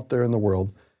out there in the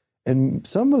world, and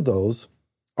some of those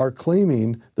are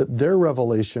claiming that their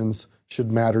revelations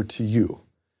should matter to you.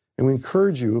 And we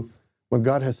encourage you, when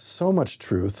God has so much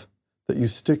truth, that you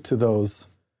stick to those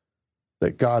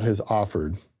that God has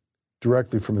offered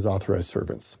directly from his authorized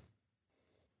servants.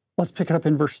 Let's pick it up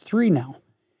in verse 3 now.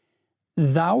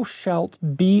 Thou shalt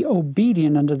be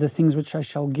obedient unto the things which I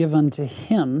shall give unto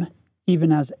him,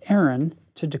 even as Aaron,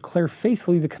 to declare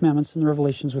faithfully the commandments and the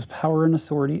revelations with power and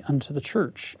authority unto the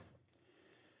church.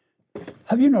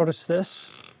 Have you noticed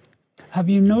this? Have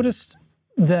you noticed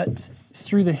that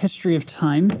through the history of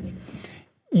time,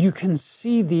 you can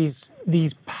see these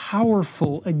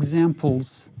powerful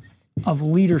examples of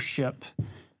leadership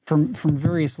from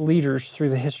various leaders through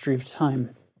the history of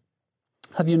time?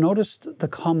 Have you noticed the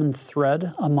common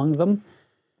thread among them?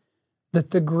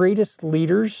 That the greatest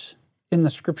leaders in the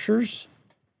Scriptures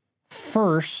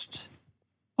first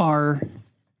are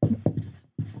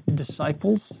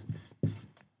disciples.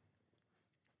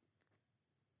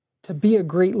 To be a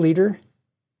great leader,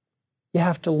 you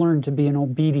have to learn to be an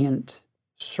obedient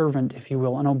servant, if you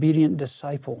will, an obedient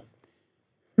disciple.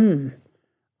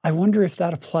 I wonder if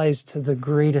that applies to the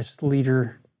greatest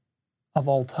leader of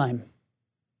all time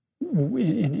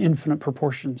in infinite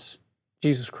proportions,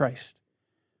 Jesus Christ.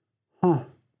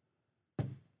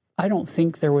 I don't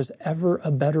think there was ever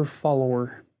a better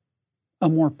follower, a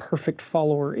more perfect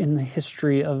follower in the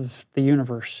history of the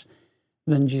universe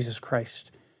than Jesus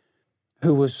Christ,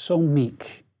 who was so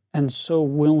meek and so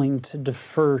willing to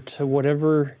defer to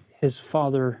whatever his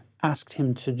Father asked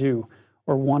him to do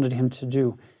or wanted him to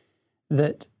do,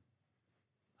 that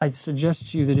I'd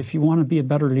suggest to you that if you want to be a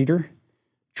better leader,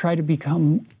 try to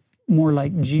become more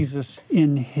like Jesus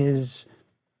in his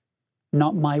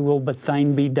not my will but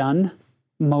thine be done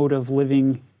mode of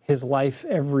living his life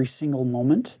every single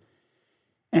moment.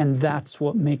 And that's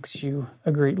what makes you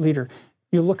a great leader.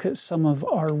 You look at some of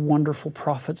our wonderful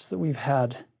prophets that we've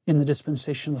had in the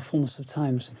dispensation of the fullness of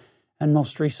times, and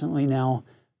most recently now,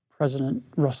 President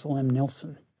Russell M.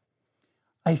 Nelson.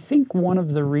 I think one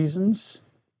of the reasons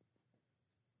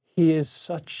he is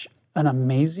such an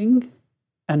amazing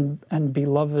and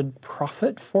beloved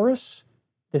prophet for us,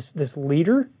 this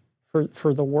leader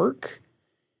for the work,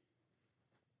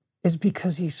 is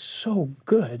because he's so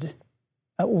good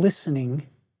at listening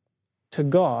to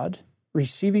God,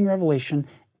 receiving revelation,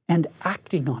 and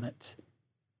acting on it,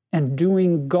 and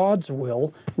doing God's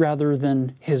will rather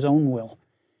than his own will.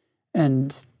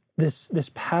 And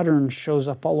this pattern shows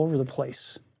up all over the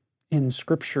place in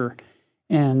Scripture.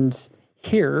 And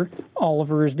here,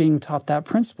 Oliver is being taught that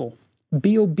principle.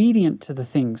 Be obedient to the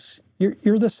things.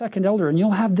 You're the second elder, and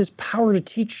you'll have this power to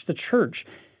teach the church.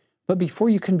 But before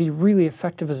you can be really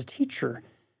effective as a teacher,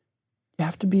 you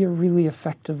have to be a really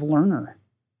effective learner,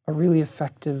 a really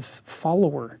effective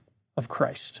follower of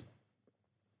Christ.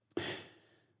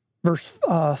 Verse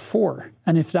 4,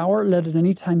 and if thou art led at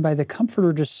any time by the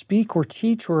Comforter to speak or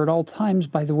teach, or at all times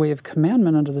by the way of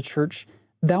commandment unto the church,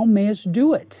 thou mayest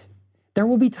do it. There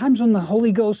will be times when the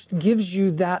Holy Ghost gives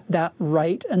you that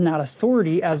right and that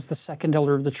authority as the second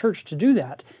elder of the church to do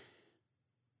that.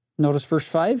 Notice verse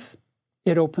 5,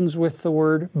 it opens with the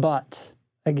word but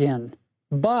again.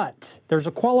 But, there's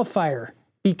a qualifier.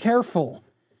 Be careful.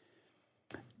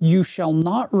 You shall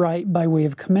not write by way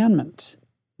of commandment,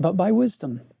 but by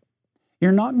wisdom.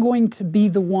 You're not going to be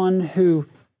the one who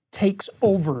takes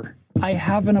over. I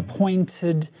have an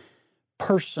appointed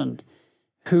person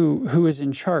who is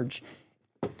in charge.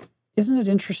 Isn't it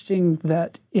interesting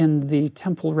that in the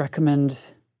Temple Recommend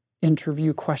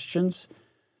interview questions,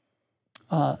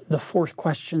 the fourth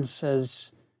question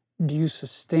says, do you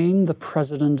sustain the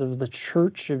president of the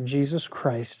Church of Jesus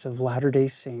Christ of Latter-day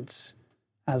Saints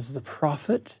as the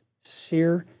prophet,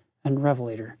 seer, and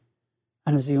revelator,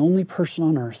 and as the only person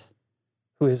on earth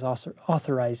who is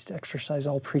authorized to exercise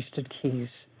all priesthood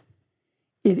keys?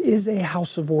 It is a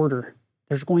house of order.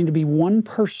 There's going to be one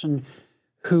person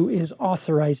who is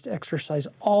authorized to exercise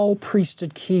all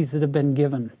priesthood keys that have been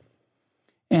given.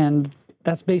 And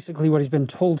that's basically what he's been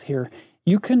told here.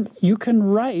 You can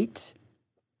write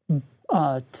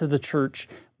to the church,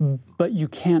 but you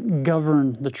can't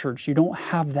govern the church. You don't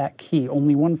have that key.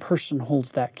 Only one person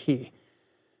holds that key.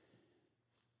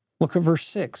 Look at verse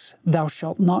 6. Thou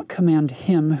shalt not command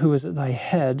him who is at thy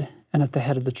head and at the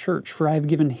head of the church, for I have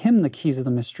given him the keys of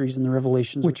the mysteries and the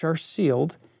revelations which are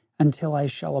sealed, until I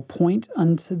shall appoint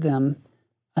unto them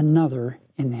another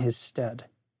in his stead.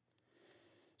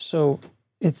 So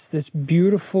it's this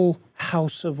beautiful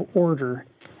house of order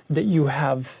that you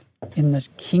have in the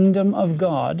kingdom of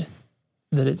God,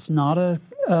 that it's not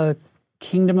a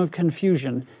kingdom of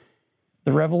confusion.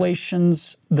 The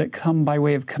revelations that come by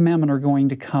way of commandment are going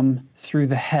to come through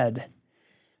the head.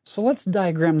 So let's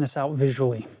diagram this out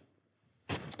visually.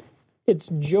 It's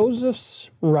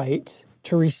Joseph's right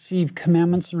to receive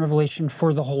commandments and revelation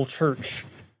for the whole church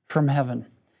from heaven.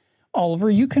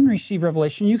 Oliver, you can receive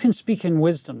revelation. You can speak in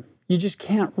wisdom. You just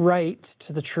can't write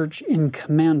to the church in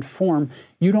command form.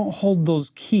 You don't hold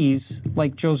those keys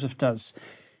like Joseph does.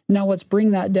 Now let's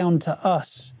bring that down to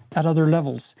us at other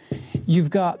levels. You've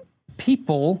got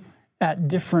people at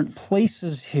different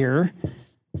places here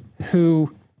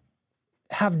who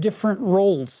have different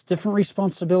roles, different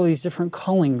responsibilities, different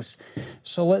callings.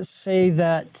 So let's say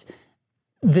that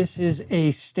this is a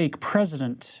stake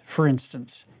president, for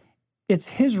instance. It's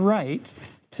his right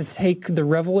to take the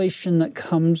revelation that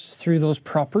comes through those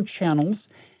proper channels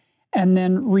and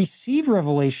then receive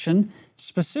revelation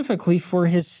specifically for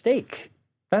his stake.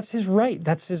 That's his right.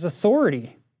 That's his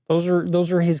authority.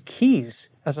 Those are his keys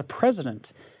as a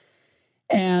president.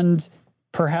 And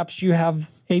perhaps you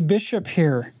have a bishop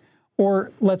here,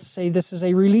 or let's say this is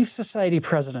a Relief Society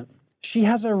president. She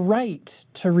has a right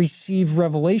to receive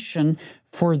revelation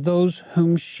for those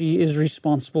whom she is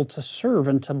responsible to serve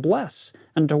and to bless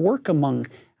and to work among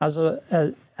as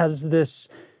this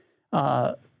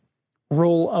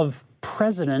role of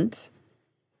president.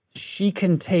 She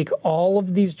can take all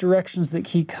of these directions that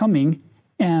keep coming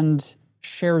and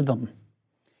share them.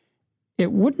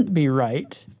 It wouldn't be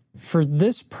right for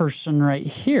this person right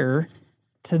here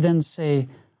to then say,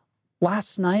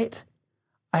 last night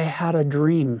I had a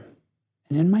dream,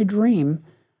 and in my dream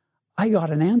I got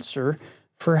an answer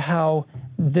for how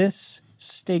this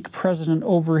stake president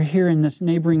over here in this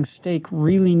neighboring stake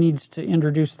really needs to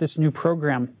introduce this new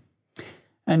program.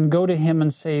 And go to him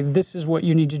and say, this is what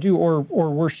you need to do, or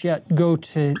worse yet, go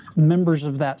to members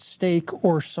of that stake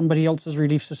or somebody else's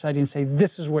Relief Society and say,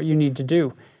 this is what you need to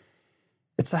do.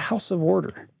 It's a house of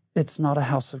order. It's not a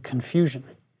house of confusion.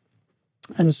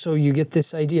 And so you get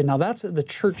this idea. Now that's at the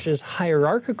church's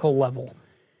hierarchical level.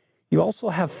 You also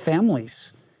have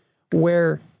families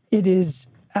where it is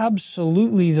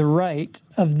absolutely the right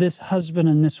of this husband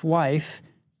and this wife,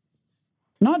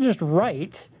 not just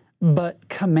right, but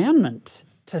commandment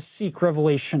to seek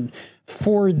revelation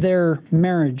for their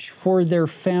marriage, for their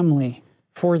family,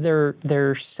 for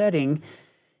their setting,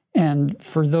 and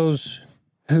for those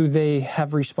who they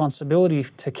have responsibility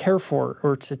to care for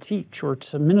or to teach or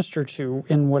to minister to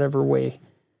in whatever way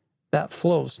that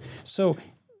flows. So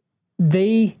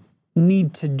they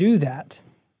need to do that.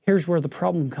 Here's where the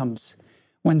problem comes.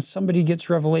 When somebody gets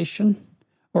revelation,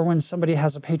 or when somebody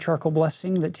has a patriarchal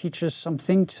blessing that teaches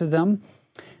something to them,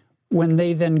 when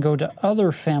they then go to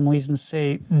other families and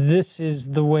say, this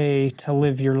is the way to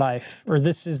live your life, or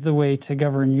this is the way to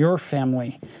govern your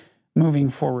family moving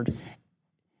forward,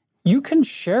 you can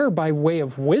share by way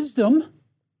of wisdom.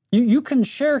 You can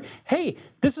share, hey,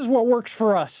 this is what works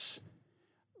for us,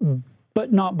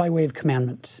 but not by way of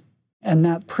commandment. And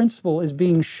that principle is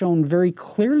being shown very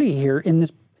clearly here in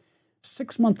this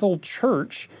 6-month-old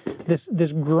church,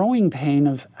 this growing pain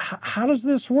of how does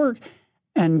this work?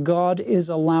 And God is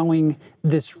allowing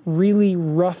this really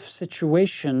rough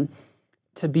situation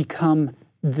to become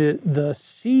the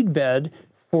seedbed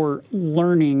for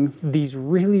learning these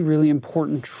really, really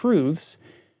important truths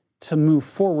to move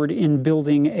forward in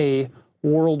building a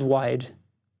worldwide,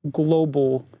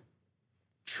 global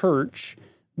church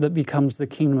that becomes the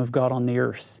kingdom of God on the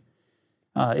earth.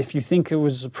 If you think it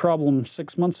was a problem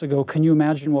 6 months ago, can you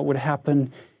imagine what would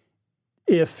happen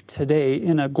if today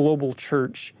in a global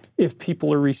church, if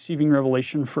people are receiving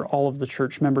revelation for all of the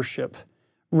church membership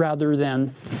rather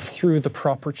than through the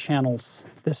proper channels,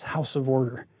 this house of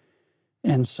order?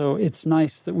 And so it's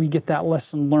nice that we get that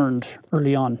lesson learned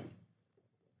early on.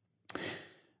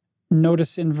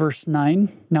 Notice in verse 9,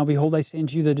 now behold, I say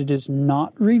unto you that it is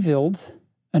not revealed,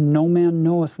 and no man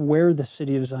knoweth where the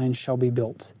city of Zion shall be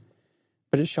built,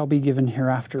 but it shall be given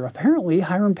hereafter. Apparently,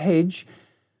 Hiram Page,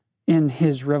 in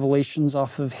his revelations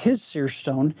off of his seer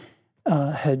stone,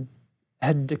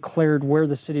 had declared where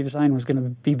the city of Zion was going to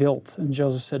be built. And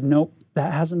Joseph said, nope,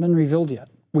 that hasn't been revealed yet.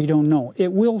 We don't know.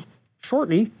 It will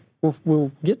shortly.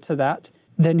 We'll get to that.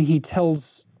 Then he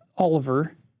tells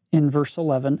Oliver in verse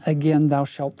 11, again, thou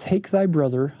shalt take thy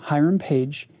brother, Hiram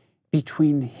Page,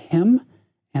 between him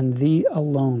and thee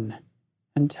alone,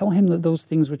 and tell him that those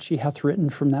things which he hath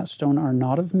written from that stone are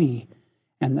not of me,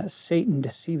 and that Satan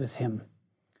deceiveth him.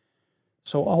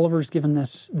 So Oliver's given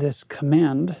this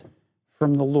command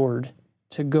from the Lord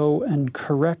to go and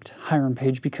correct Hiram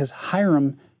Page, because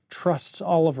Hiram trusts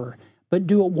Oliver, but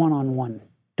do it one-on-one.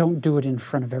 Don't do it in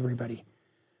front of everybody.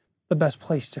 The best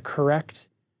place to correct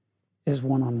is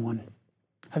one-on-one.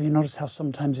 Have you noticed how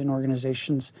sometimes in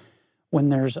organizations, when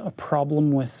there's a problem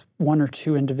with one or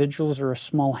two individuals or a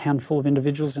small handful of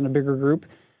individuals in a bigger group,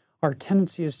 our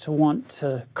tendency is to want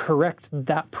to correct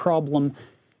that problem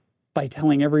by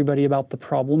telling everybody about the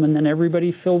problem, and then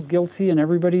everybody feels guilty and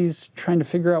everybody's trying to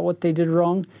figure out what they did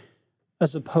wrong,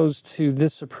 as opposed to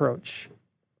this approach.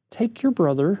 Take your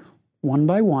brother one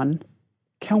by one,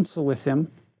 counsel with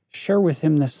him, share with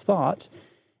him this thought,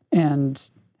 and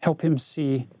help him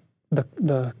see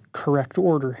the correct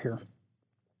order here.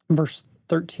 Verse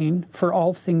 13, for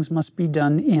all things must be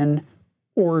done in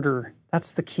order.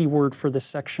 That's the key word for this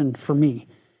section for me.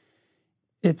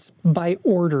 It's by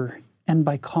order and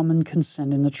by common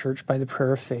consent in the church by the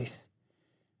prayer of faith.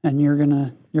 And you're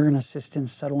gonna assist in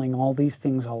settling all these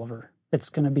things, Oliver. It's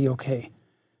gonna be okay.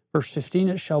 Verse 15,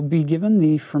 it shall be given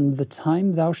thee from the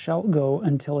time thou shalt go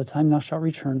until the time thou shalt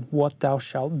return, what thou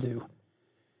shalt do.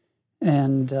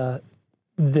 And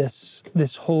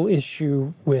this whole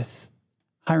issue with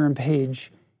Hiram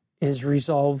Page is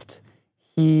resolved.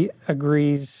 He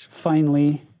agrees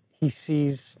finally. He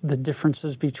sees the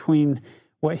differences between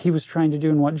what he was trying to do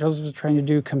and what Joseph was trying to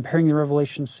do, comparing the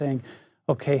revelations, saying,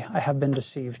 okay, I have been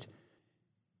deceived.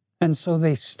 And so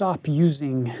they stop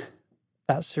using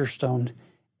that seer stone,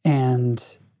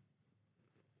 and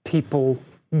people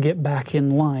get back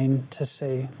in line to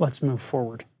say, let's move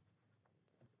forward.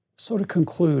 So to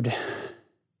conclude,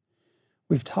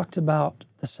 we've talked about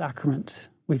the sacrament.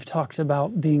 We've talked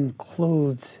about being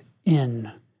clothed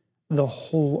in the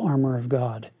whole armor of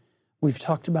God. We've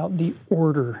talked about the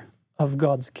order of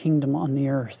God's kingdom on the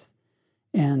earth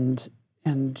and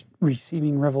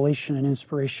receiving revelation and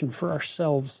inspiration for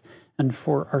ourselves and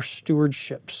for our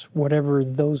stewardships, whatever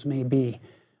those may be,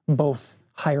 both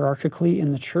hierarchically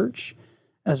in the church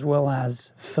as well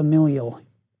as familial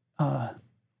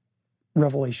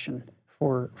revelation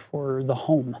for the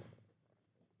home.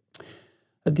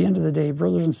 At the end of the day,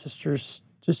 brothers and sisters,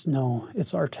 just know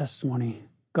it's our testimony.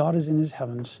 God is in his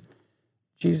heavens.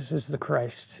 Jesus is the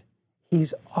Christ.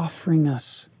 He's offering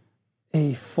us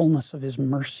a fullness of his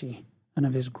mercy and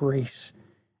of his grace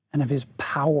and of his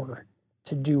power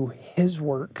to do his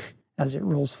work as it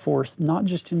rolls forth, not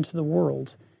just into the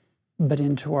world, but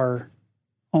into our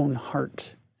own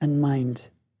heart and mind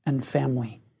and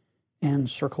family and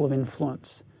circle of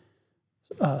influence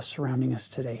surrounding us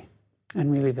today. And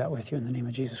we leave that with you in the name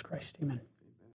of Jesus Christ. Amen.